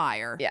than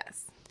fire.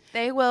 Yes.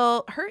 They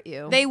will hurt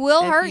you. They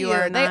will hurt you.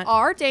 They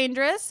are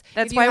dangerous.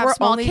 That's why we're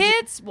small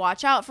kids.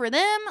 Watch out for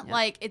them. Yep.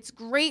 Like, it's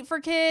great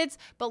for kids,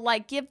 but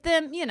like give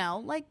them, you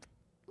know, like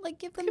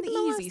give them the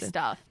easy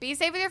stuff. Be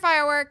safe with your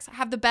fireworks.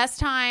 Have the best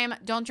time.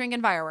 Don't drink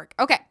and firework.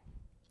 Okay.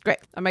 Great.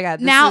 Oh my God.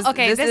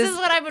 This is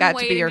what I've been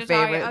waiting to be your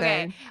favorite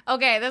thing.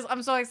 Okay.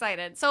 I'm so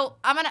excited. So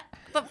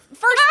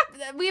first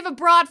we have a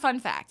broad fun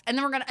fact, and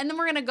then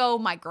we're gonna go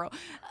micro.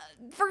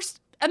 First.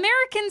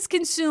 Americans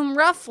consume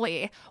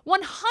roughly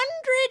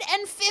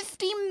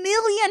 150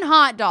 million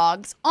hot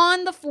dogs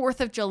on the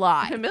 4th of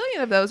July. And 1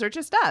 million of those are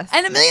just us.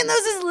 And 1 million of those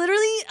is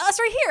literally us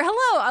right here.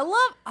 Hello.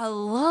 I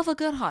love a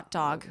good hot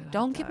dog.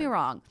 Don't get me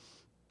wrong.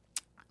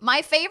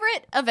 My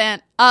favorite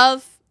event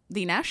of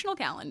the national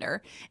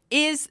calendar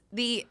is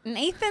the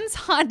Nathan's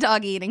hot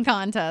dog eating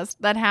contest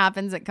that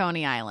happens at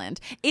Coney Island.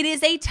 It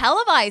is a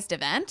televised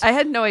event. I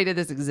had no idea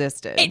this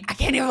existed. I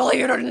can't even believe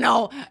you don't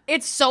know.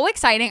 It's so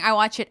exciting. I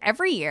watch it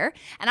every year,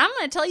 and I'm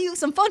going to tell you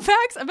some fun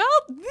facts about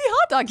the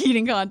hot dog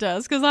eating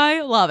contest because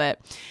I love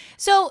it.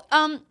 So,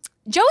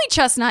 Joey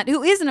Chestnut,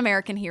 who is an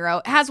American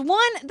hero, has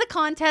won the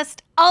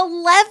contest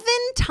 11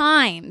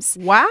 times.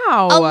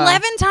 Wow.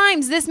 11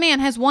 times this man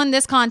has won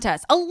this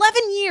contest.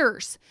 11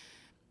 years.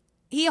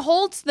 He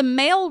holds the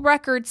male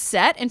record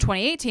set in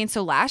 2018,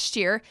 so last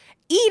year,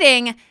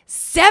 eating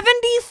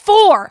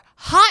 74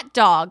 hot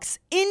dogs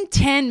in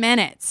 10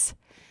 minutes.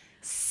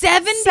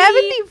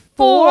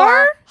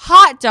 74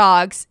 hot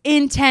dogs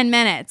in 10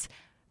 minutes.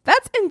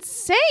 That's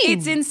insane.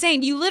 It's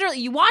insane. You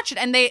watch it,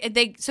 and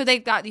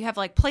you have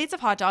like plates of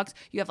hot dogs,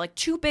 you have like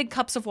 2 big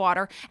cups of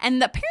water,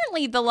 and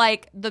apparently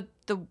the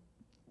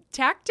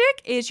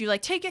tactic is you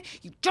like take it,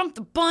 you dump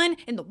the bun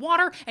in the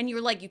water, and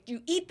you're like you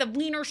eat the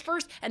wieners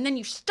first, and then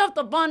you stuff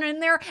the bun in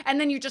there, and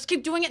then you just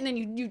keep doing it, and then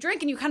you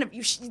drink, and you kind of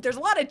there's a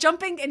lot of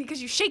jumping, and because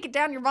you shake it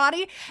down your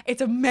body.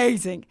 It's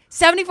amazing.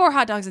 74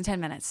 hot dogs in 10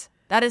 minutes.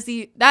 That is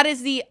the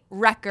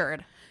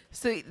record.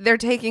 So they're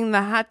taking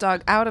the hot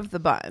dog out of the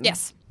bun.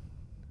 Yes.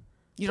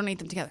 You don't eat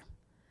them together.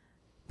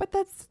 But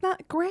that's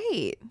not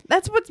great.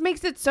 That's what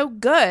makes it so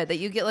good, that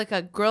you get like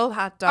a grilled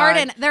hot dog.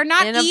 Arden, they're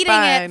not eating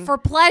it for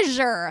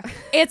pleasure.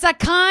 It's a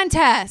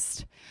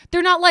contest.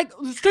 They're not like,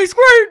 this tastes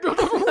great.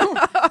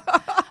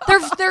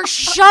 They're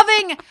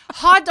shoving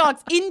hot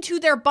dogs into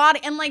their body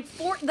and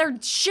they're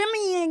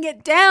shimmying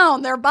it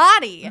down their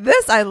body.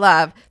 This I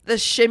love. The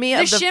shimmy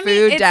of the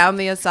food down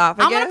the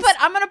esophagus.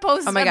 I'm gonna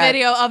post a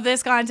video of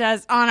this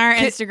contest on our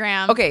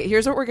Instagram. Okay,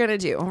 here's what we're gonna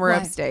do when we're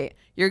upstate.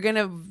 You're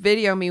gonna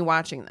video me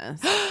watching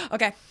this.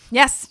 Okay.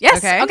 Yes.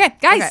 Okay.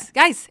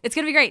 Guys, it's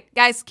gonna be great.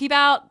 Guys, keep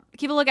a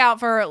lookout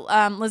for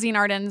Lizzie and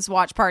Arden's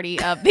watch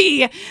party of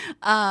the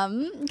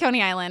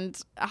Coney Island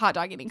hot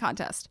dog eating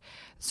contest.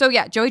 So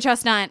yeah, Joey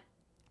Chestnut.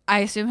 I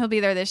assume he'll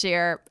be there this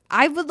year.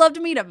 I would love to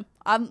meet him.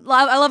 I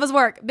love his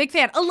work. Big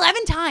fan.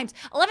 11 times.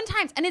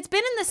 And it's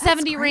been in the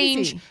 70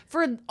 range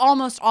for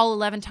almost all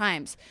 11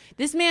 times.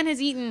 This man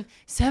has eaten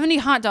 70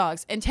 hot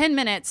dogs in 10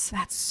 minutes.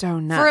 That's so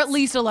nuts. For at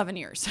least 11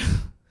 years.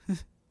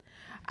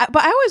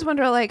 But I always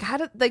wonder,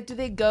 do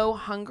they go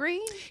hungry?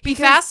 He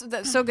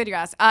fasts. So good you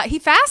asked. He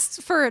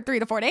fasts for 3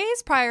 to 4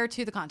 days prior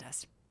to the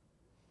contest.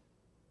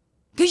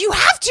 Because you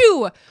have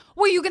to.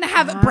 Were you going to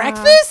have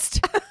breakfast?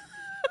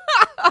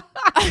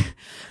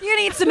 You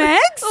gonna eat some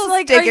eggs?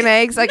 Like steak and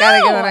eggs. I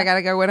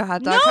gotta go with a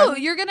hot dog. No,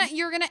 you're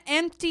gonna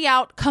empty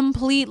out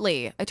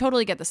completely. I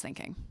totally get this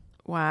thinking.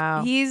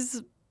 Wow.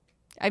 He's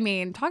I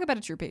mean, talk about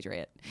a true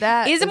patriot.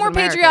 That is it is more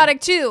American.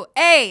 patriotic to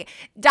A,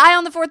 die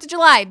on the 4th of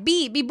July,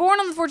 B, be born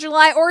on the 4th of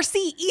July, or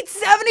C, eat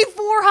 74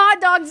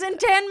 hot dogs in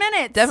 10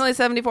 minutes? Definitely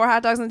 74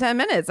 hot dogs in 10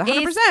 minutes.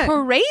 100%. It's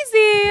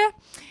crazy.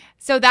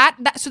 So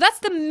that's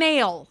the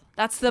male.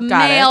 That's the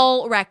Got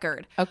male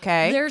record.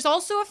 Okay. There's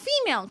also a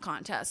female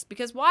contest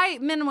because why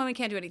men and women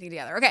can't do anything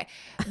together. Okay.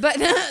 But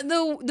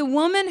the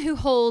woman who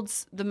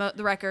holds the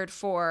record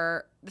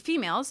for the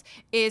females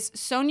is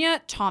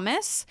Sonia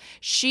Thomas.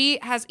 She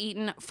has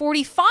eaten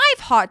 45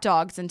 hot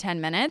dogs in 10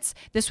 minutes.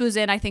 This was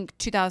in, I think,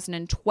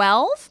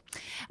 2012.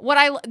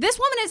 This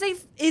woman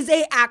is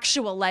a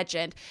actual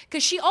legend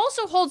because she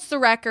also holds the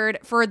record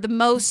for the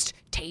most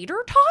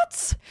tater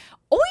tots,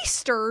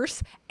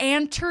 oysters,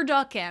 and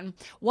turducken.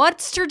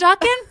 What's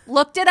turducken?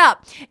 Looked it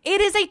up. It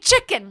is a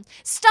chicken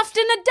stuffed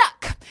in a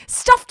duck,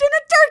 stuffed in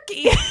a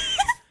turkey.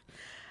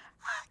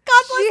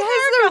 God bless She America.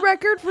 has the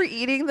record for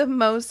eating the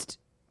most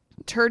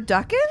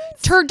turduckens?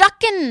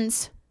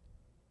 Turduckens.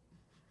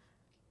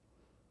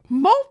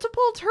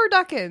 Multiple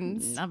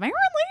turduckens. Apparently.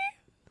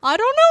 I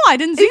don't know. I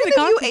didn't see Even the if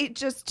you contest. ate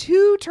just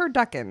 2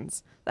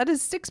 turduckens, that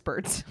is 6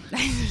 birds.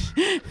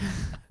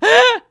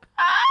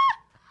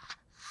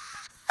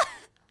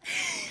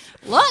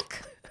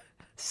 Look.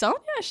 Sonia,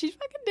 she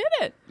fucking did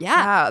it.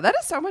 Yeah. Wow, that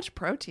is so much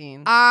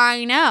protein.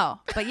 I know.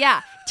 But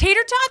yeah,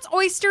 tater tots,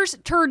 oysters,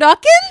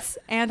 turduckens,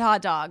 and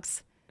hot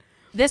dogs.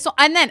 This one,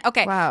 and then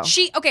Wow.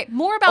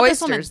 more about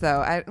this woman. Oysters,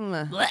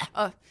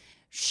 though.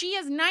 She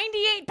is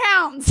 98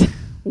 pounds.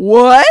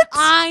 What?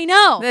 I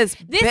know. This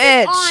is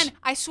bitch. on,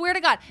 I swear to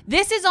God,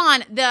 this is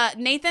on the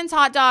Nathan's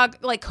Hot Dog,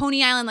 like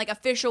Coney Island, like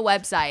official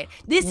website.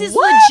 This is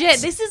What?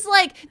 legit. This is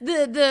like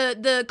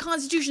the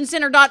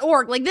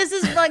constitutioncenter.org. Like this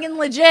is fucking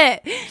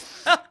legit.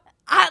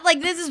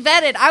 This is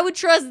vetted. I would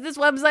trust this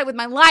website with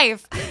my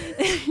life.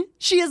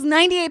 She is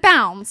 98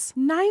 pounds.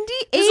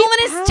 98 This woman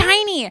pounds? is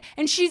tiny,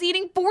 and she's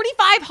eating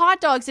 45 hot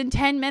dogs in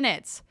 10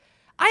 minutes.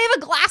 I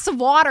have a glass of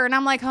water, and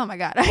I'm like, oh my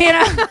God. You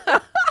know?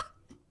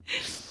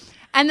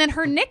 And then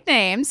her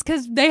nicknames,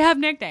 because they have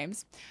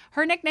nicknames.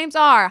 Her nicknames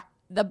are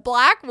the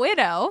Black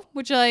Widow,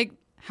 which are like,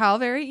 how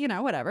very,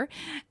 whatever.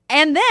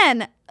 And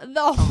then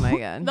my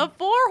God. the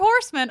 4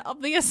 horsemen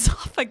of the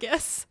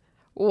esophagus.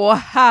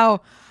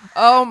 Wow.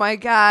 Oh my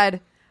God.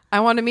 I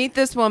want to meet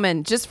this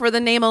woman just for the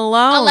name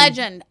alone. A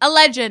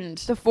legend.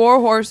 The 4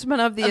 horsemen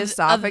of the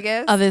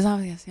esophagus. Of the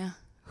esophagus, yeah.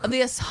 Of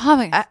the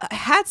esophagus.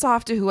 Hats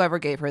off to whoever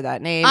gave her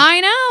that name. I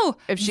know.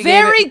 If she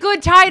Very gave it-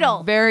 good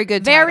title. Very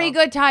good Very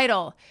title. good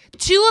title.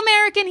 2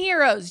 American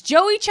heroes,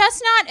 Joey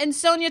Chestnut and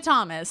Sonia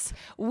Thomas.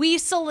 We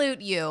salute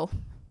you.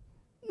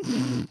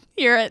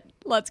 Hear it.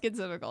 Let's get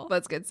cynical.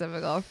 Let's get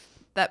cynical.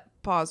 That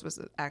pause was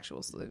an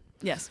actual salute.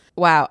 Yes.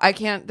 Wow.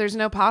 There's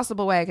no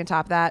possible way I can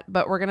top that,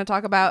 but we're going to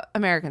talk about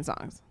American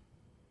songs.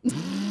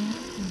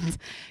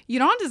 You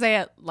don't have to say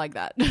it like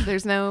that.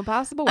 There's no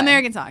possible way.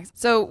 American songs.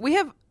 So we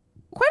have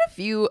quite a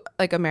few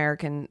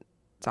American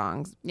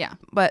songs, Yeah.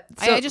 but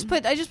I just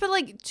put like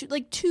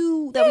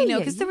two that we know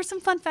because there were some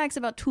fun facts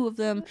about 2 of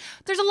them.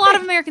 There's a lot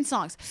of American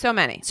songs. so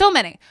many. So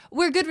many.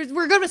 We're good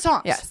with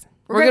songs. Yes.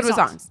 We're We're good good with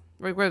songs.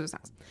 We're good with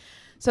songs.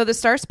 So the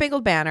Star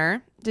Spangled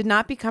Banner did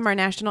not become our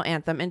national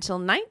anthem until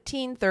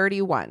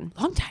 1931.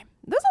 Long time.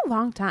 That's a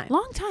long time.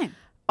 Long time.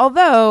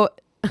 Although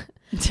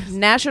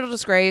National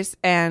Disgrace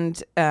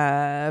and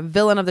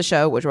villain of the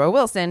show, Woodrow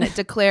Wilson,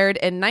 declared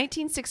in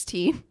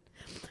 1916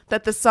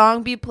 that the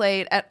song be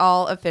played at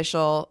all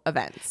official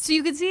events. So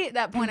you could see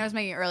that point I was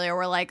making earlier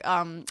where like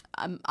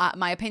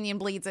my opinion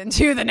bleeds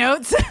into the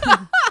notes.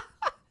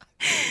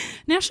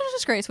 National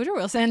Disgrace, Woodrow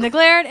Wilson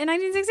declared in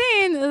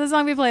 1916 that the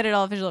song be played at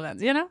all official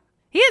events.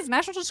 He is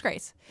National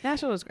Disgrace.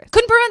 National Disgrace.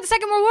 Couldn't prevent the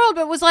Second World War,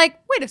 but was like,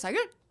 wait a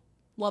second,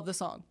 love this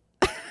song.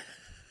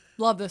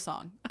 Love this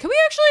song. Can we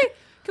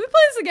play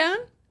this again?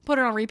 Put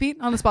it on repeat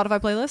on the Spotify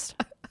playlist.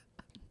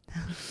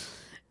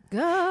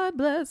 God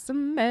bless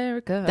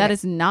America. That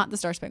is not the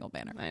Star Spangled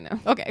Banner. I know.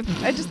 Okay.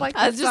 I just like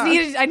that song.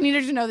 I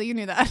needed to know that you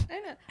knew that. I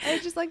know. I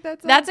just like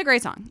that song. That's a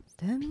great song.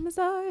 Stand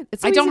beside.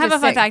 It's so I don't easy have to a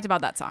fun sing. fact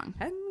about that song.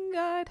 And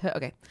God.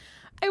 Okay.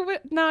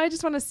 I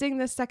just want to sing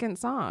this second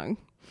song.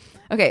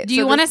 Okay. Do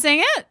you want to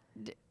sing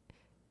it?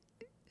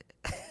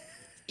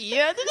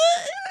 Yeah.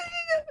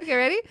 Okay,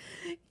 ready?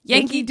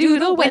 Yankee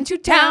Doodle went to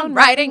town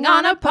riding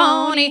on a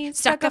pony,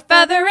 stuck a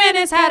feather in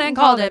his hat and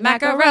called it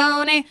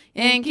macaroni.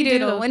 Yankee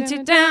Doodle went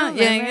to town.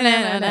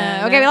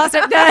 Okay, we lost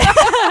it.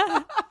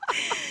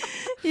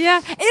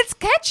 Yeah, it's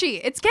catchy.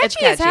 It's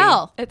catchy as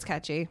hell. It's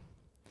catchy.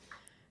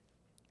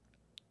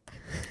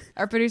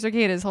 Our producer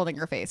Kate is holding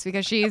her face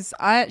because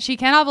she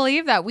cannot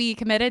believe that we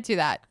committed to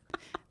that.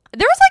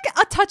 There was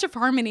like a touch of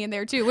harmony in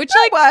there too, which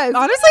like was.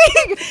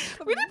 honestly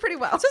We did pretty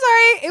well. so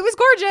sorry. It was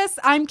gorgeous.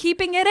 I'm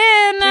keeping it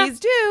in.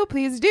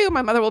 Please do.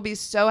 My mother will be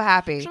so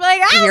happy She'll be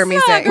like, to hear me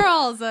 "Elsa, sing.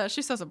 girls."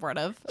 She's so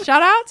supportive.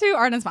 Shout out to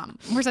Arden's mom.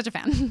 We're such a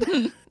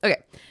fan. Okay.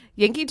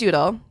 Yankee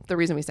Doodle, the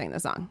reason we sang the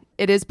song.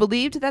 It is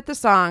believed that the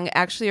song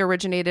actually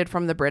originated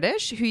from the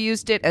British, who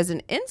used it as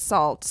an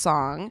insult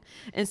song,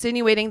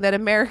 insinuating that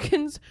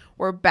Americans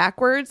were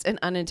backwards and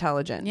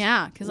unintelligent.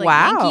 Yeah, because like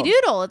Wow. Yankee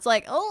Doodle, it's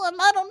like, oh,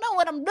 I don't know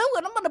what I'm doing.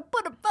 I'm gonna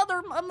put a feather.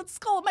 I'm gonna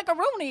skull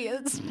macaroni.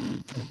 It's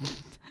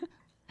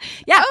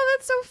yeah, Oh,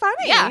 that's so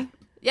funny.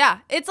 yeah.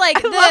 It's like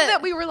I love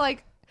that we were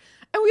like,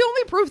 and we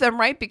only prove them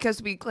right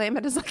because we claim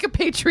it as like a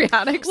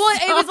patriotic Well,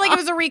 song. it was like it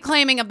was a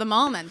reclaiming of the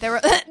moment. They were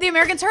the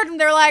Americans heard them.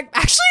 They're like,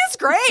 actually, it's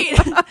great.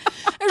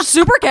 They're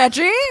super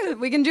catchy.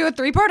 We can do a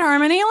 3-part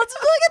harmony. Let's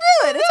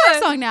do it. It's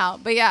our song now.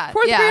 But yeah,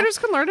 Fourth yeah. graders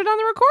can learn it on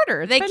the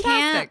recorder. It's They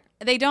fantastic. can't.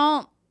 They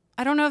don't.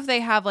 I don't know if they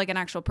have like an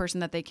actual person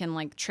that they can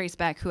like trace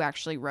back who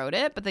actually wrote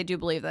it, but they do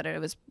believe that it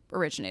was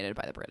originated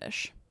by the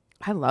British.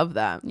 I love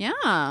that. Yeah,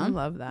 I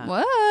love that.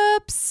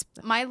 Whoops.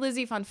 My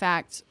Lizzie fun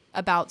fact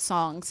about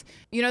songs.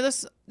 You know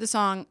the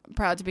song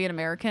 "Proud to Be an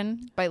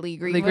American" by Lee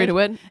Greenwood. Lee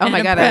Greenwood. Oh And my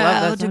I'm God, I love that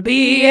proud song. to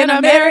be an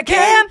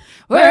American,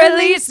 where at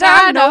least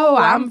I know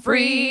I'm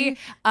free.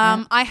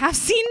 I have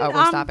seen Oh,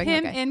 we're stopping?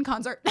 him Okay. in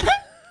concert.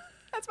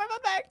 That's my fun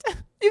fact.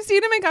 You've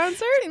seen him in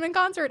concert? Seen him in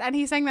concert, and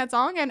he sang that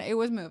song, and it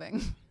was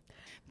moving.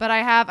 But I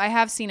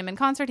have seen him in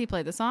concert. He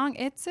played the song.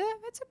 It's a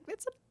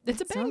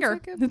banger.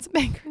 like It's a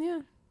banger. Yeah.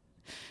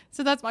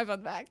 So that's my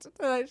fun fact.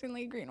 I've seen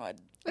Lee Greenwood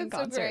in That's so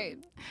concert. great.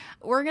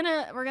 We're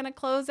gonna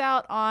close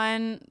out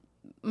on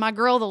my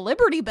girl, the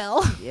Liberty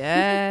Bell,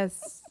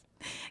 Yes.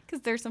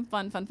 because there's some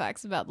fun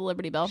facts about the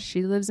Liberty Bell.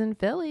 She lives in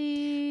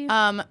Philly.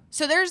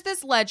 So there's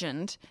this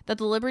legend that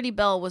the Liberty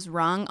Bell was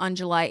rung on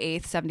July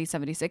 8th,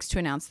 1776 to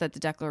announce that the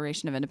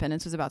Declaration of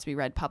Independence was about to be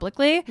read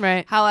publicly.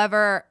 Right.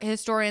 However,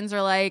 historians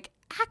are like,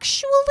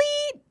 actually,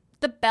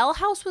 the bell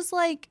house was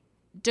like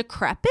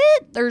decrepit.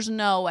 There's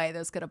no way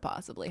this could have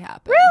possibly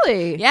happened.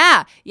 Really?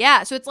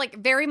 Yeah. So it's like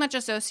very much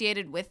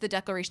associated with the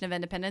Declaration of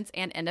Independence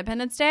and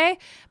Independence Day.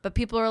 But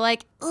people are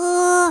like,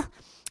 ugh,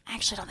 I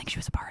actually don't think she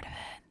was a part of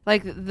it.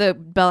 Like the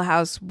bell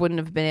house wouldn't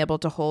have been able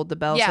to hold the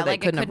bell, so they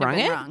like couldn't have rung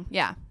been it? rung.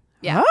 Yeah.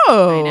 Yeah.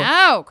 Oh.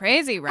 I know.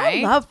 Crazy,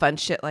 right? I love fun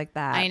shit like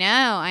that. I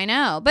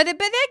know. But I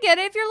get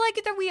it. If you're like,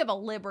 we have a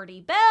Liberty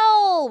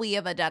Bell, we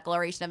have a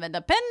Declaration of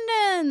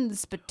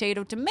Independence,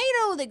 potato,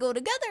 tomato, they go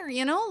together,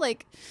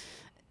 like,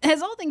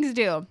 as all things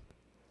do.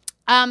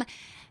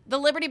 The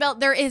Liberty Bell,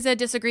 there is a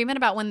disagreement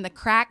about when the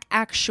crack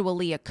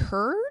actually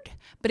occurred,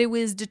 but it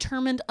was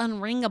determined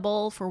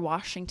unringable for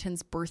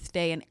Washington's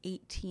birthday in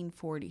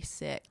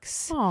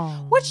 1846.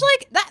 Oh. Which,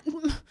 like, that,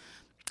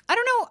 I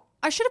don't know.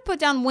 I should have put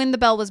down when the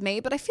bell was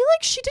made, but I feel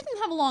like she didn't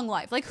have a long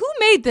life. Like, who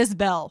made this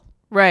bell?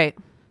 Right.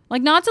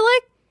 Like, not to,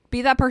 like,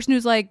 be that person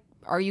who's like,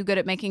 are you good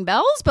at making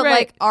bells? But, Right.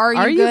 like, are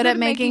you good at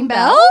making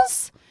bells?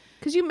 bells?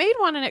 Because you made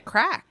one and it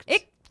cracked.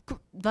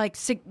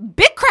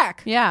 Big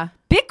crack. Yeah.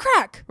 Big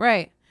crack.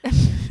 Right.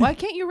 Why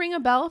can't you ring a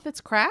bell if it's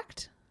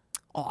cracked?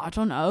 Oh, I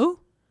don't know.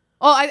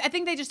 Oh, I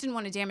think they just didn't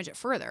want to damage it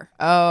further.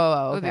 Oh,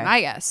 okay. Would be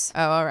my guess.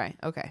 Oh, all right.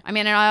 Okay. I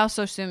mean, and I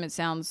also assume it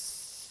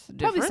sounds different.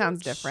 Probably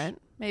sounds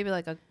different. Maybe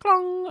like a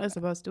clong as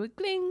opposed to a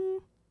gling.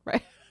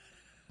 Right.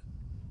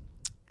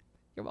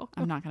 You're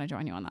welcome. I'm not going to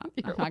join you on that.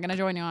 I'm not going to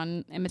join you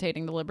on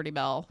imitating the Liberty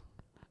Bell.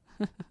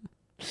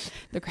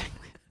 The crack.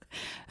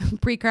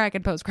 Pre-crack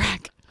and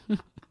post-crack.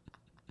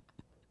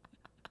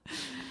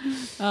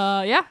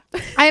 Yeah.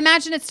 I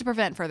imagine it's to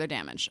prevent further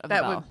damage of the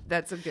bell.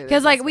 That's a good.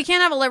 Because, like, we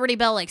can't have a Liberty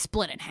Bell, like,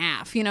 split in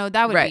half.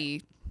 That would Right.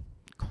 be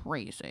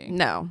crazy.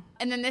 No.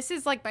 And then this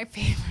is, like, my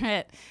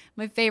favorite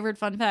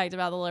fun fact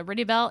about the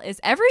Liberty Bell is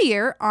every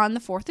year on the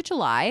 4th of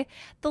July,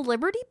 the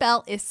Liberty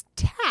Bell is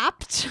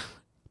tapped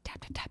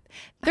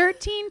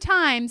 13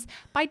 times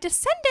by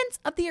descendants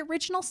of the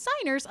original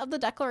signers of the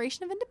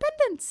Declaration of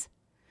Independence.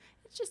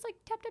 It's just like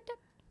tap, tap, tap,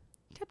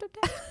 tap, tap,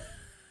 tap.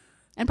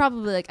 And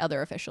probably like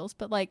other officials,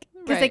 but like,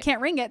 because they Right.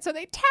 can't ring it, so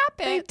they tap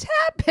it. They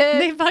tap it.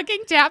 They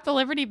fucking tap the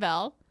Liberty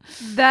Bell.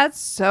 That's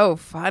so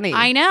funny.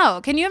 I know.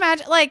 Can you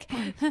imagine? Like,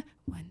 1,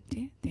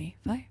 2, 3,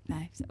 4,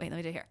 5. Wait, let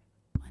me do it here.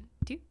 1,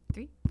 2,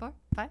 3, 4,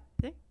 5,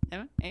 6,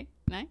 7, 8,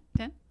 9,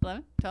 10,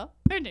 11, 12,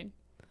 13.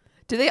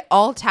 Do they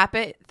all tap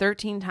it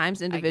 13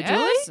 times individually?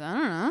 I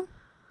don't know.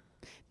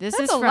 This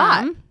That's is a from.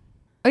 lot.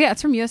 Oh yeah,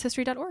 it's from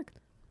ushistory.org.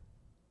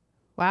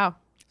 Wow.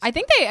 I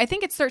think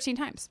it's 13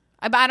 times.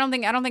 But I don't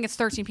think it's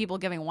 13 people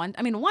giving one.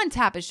 I mean, one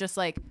tap is just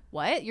like,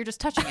 what? You're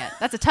just touching it.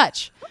 That's a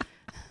touch.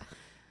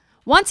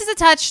 Once is a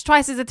touch,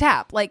 twice is a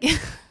tap. Like, you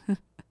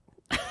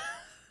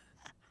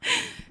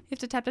have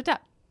to tap, tap,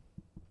 tap.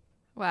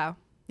 Wow.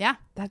 Yeah,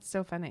 That's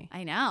so funny.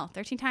 I know.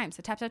 13 times.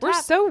 So tap, tap, We're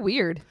tap. so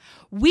weird.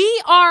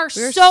 We are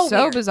We're so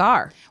so weird.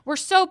 bizarre. We're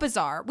so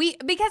bizarre.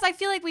 Because I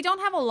feel like we don't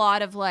have a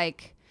lot of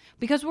like,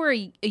 because we're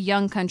a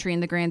young country in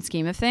the grand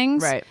scheme of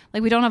things. Right.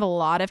 Like we don't have a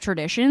lot of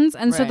traditions.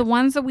 And so Right. the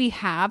ones that we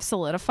have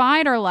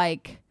solidified are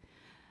like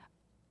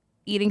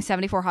eating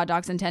 74 hot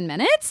dogs in 10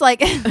 minutes.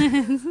 Like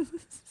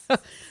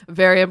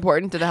Very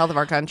important to the health of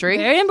our country.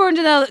 very important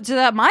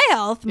to my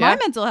health, my Yeah.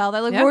 mental health. I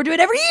look Yeah. forward to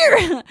it every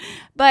year.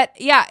 But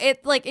yeah,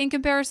 it like in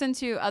comparison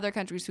to other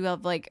countries who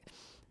have like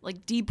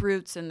deep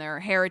roots in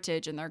their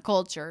heritage and their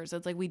cultures,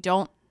 it's like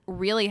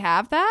really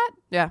have that,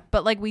 Yeah.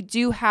 but like we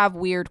do have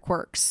weird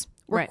quirks.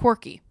 We're Right.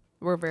 quirky,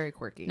 We're very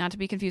quirky. not to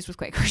be confused with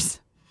Quakers,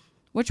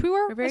 which we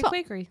were. We're very as well.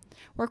 Quakery.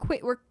 We're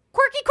quirky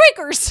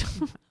Quakers.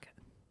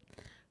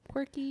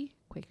 Quirky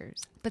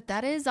Quakers. But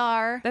that is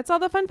our That's all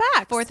the fun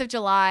facts. 4th of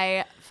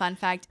July fun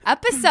fact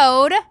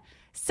episode.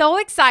 So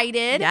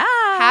excited. Yes.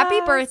 Happy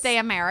birthday,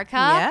 America.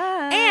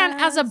 Yes.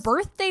 And as a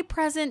birthday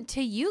present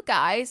to you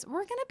guys, we're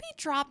going to be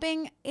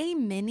dropping a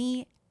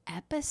mini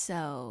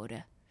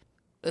episode.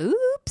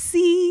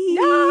 Oopsies.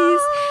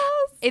 Yes.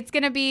 It's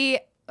going to be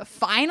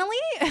finally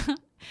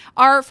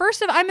our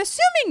first of, I'm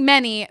assuming,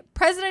 many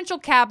presidential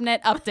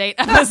cabinet update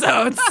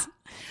episodes.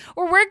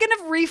 Where we're going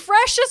to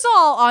refresh us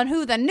all on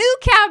who the new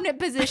cabinet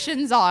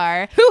positions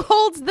are. Who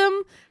holds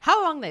them?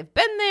 How long they've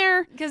been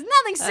there? Because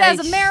nothing says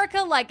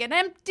America like an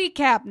empty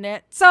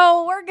cabinet.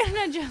 So we're going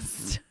to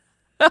just...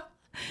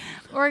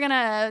 we're going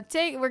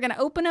to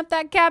open up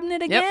that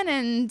cabinet again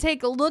and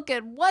take a look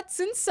at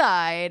what's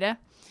inside.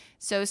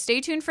 So stay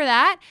tuned for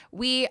that.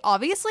 We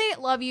obviously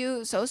love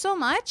you so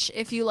much.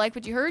 If you like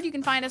what you heard, you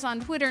can find us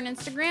on Twitter and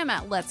Instagram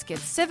at Let's Get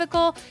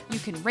Civical. You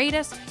can rate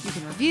us, you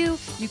can review,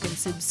 you can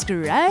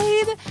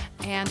subscribe,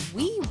 and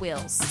we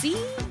will see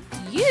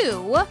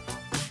you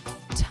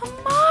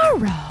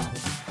tomorrow.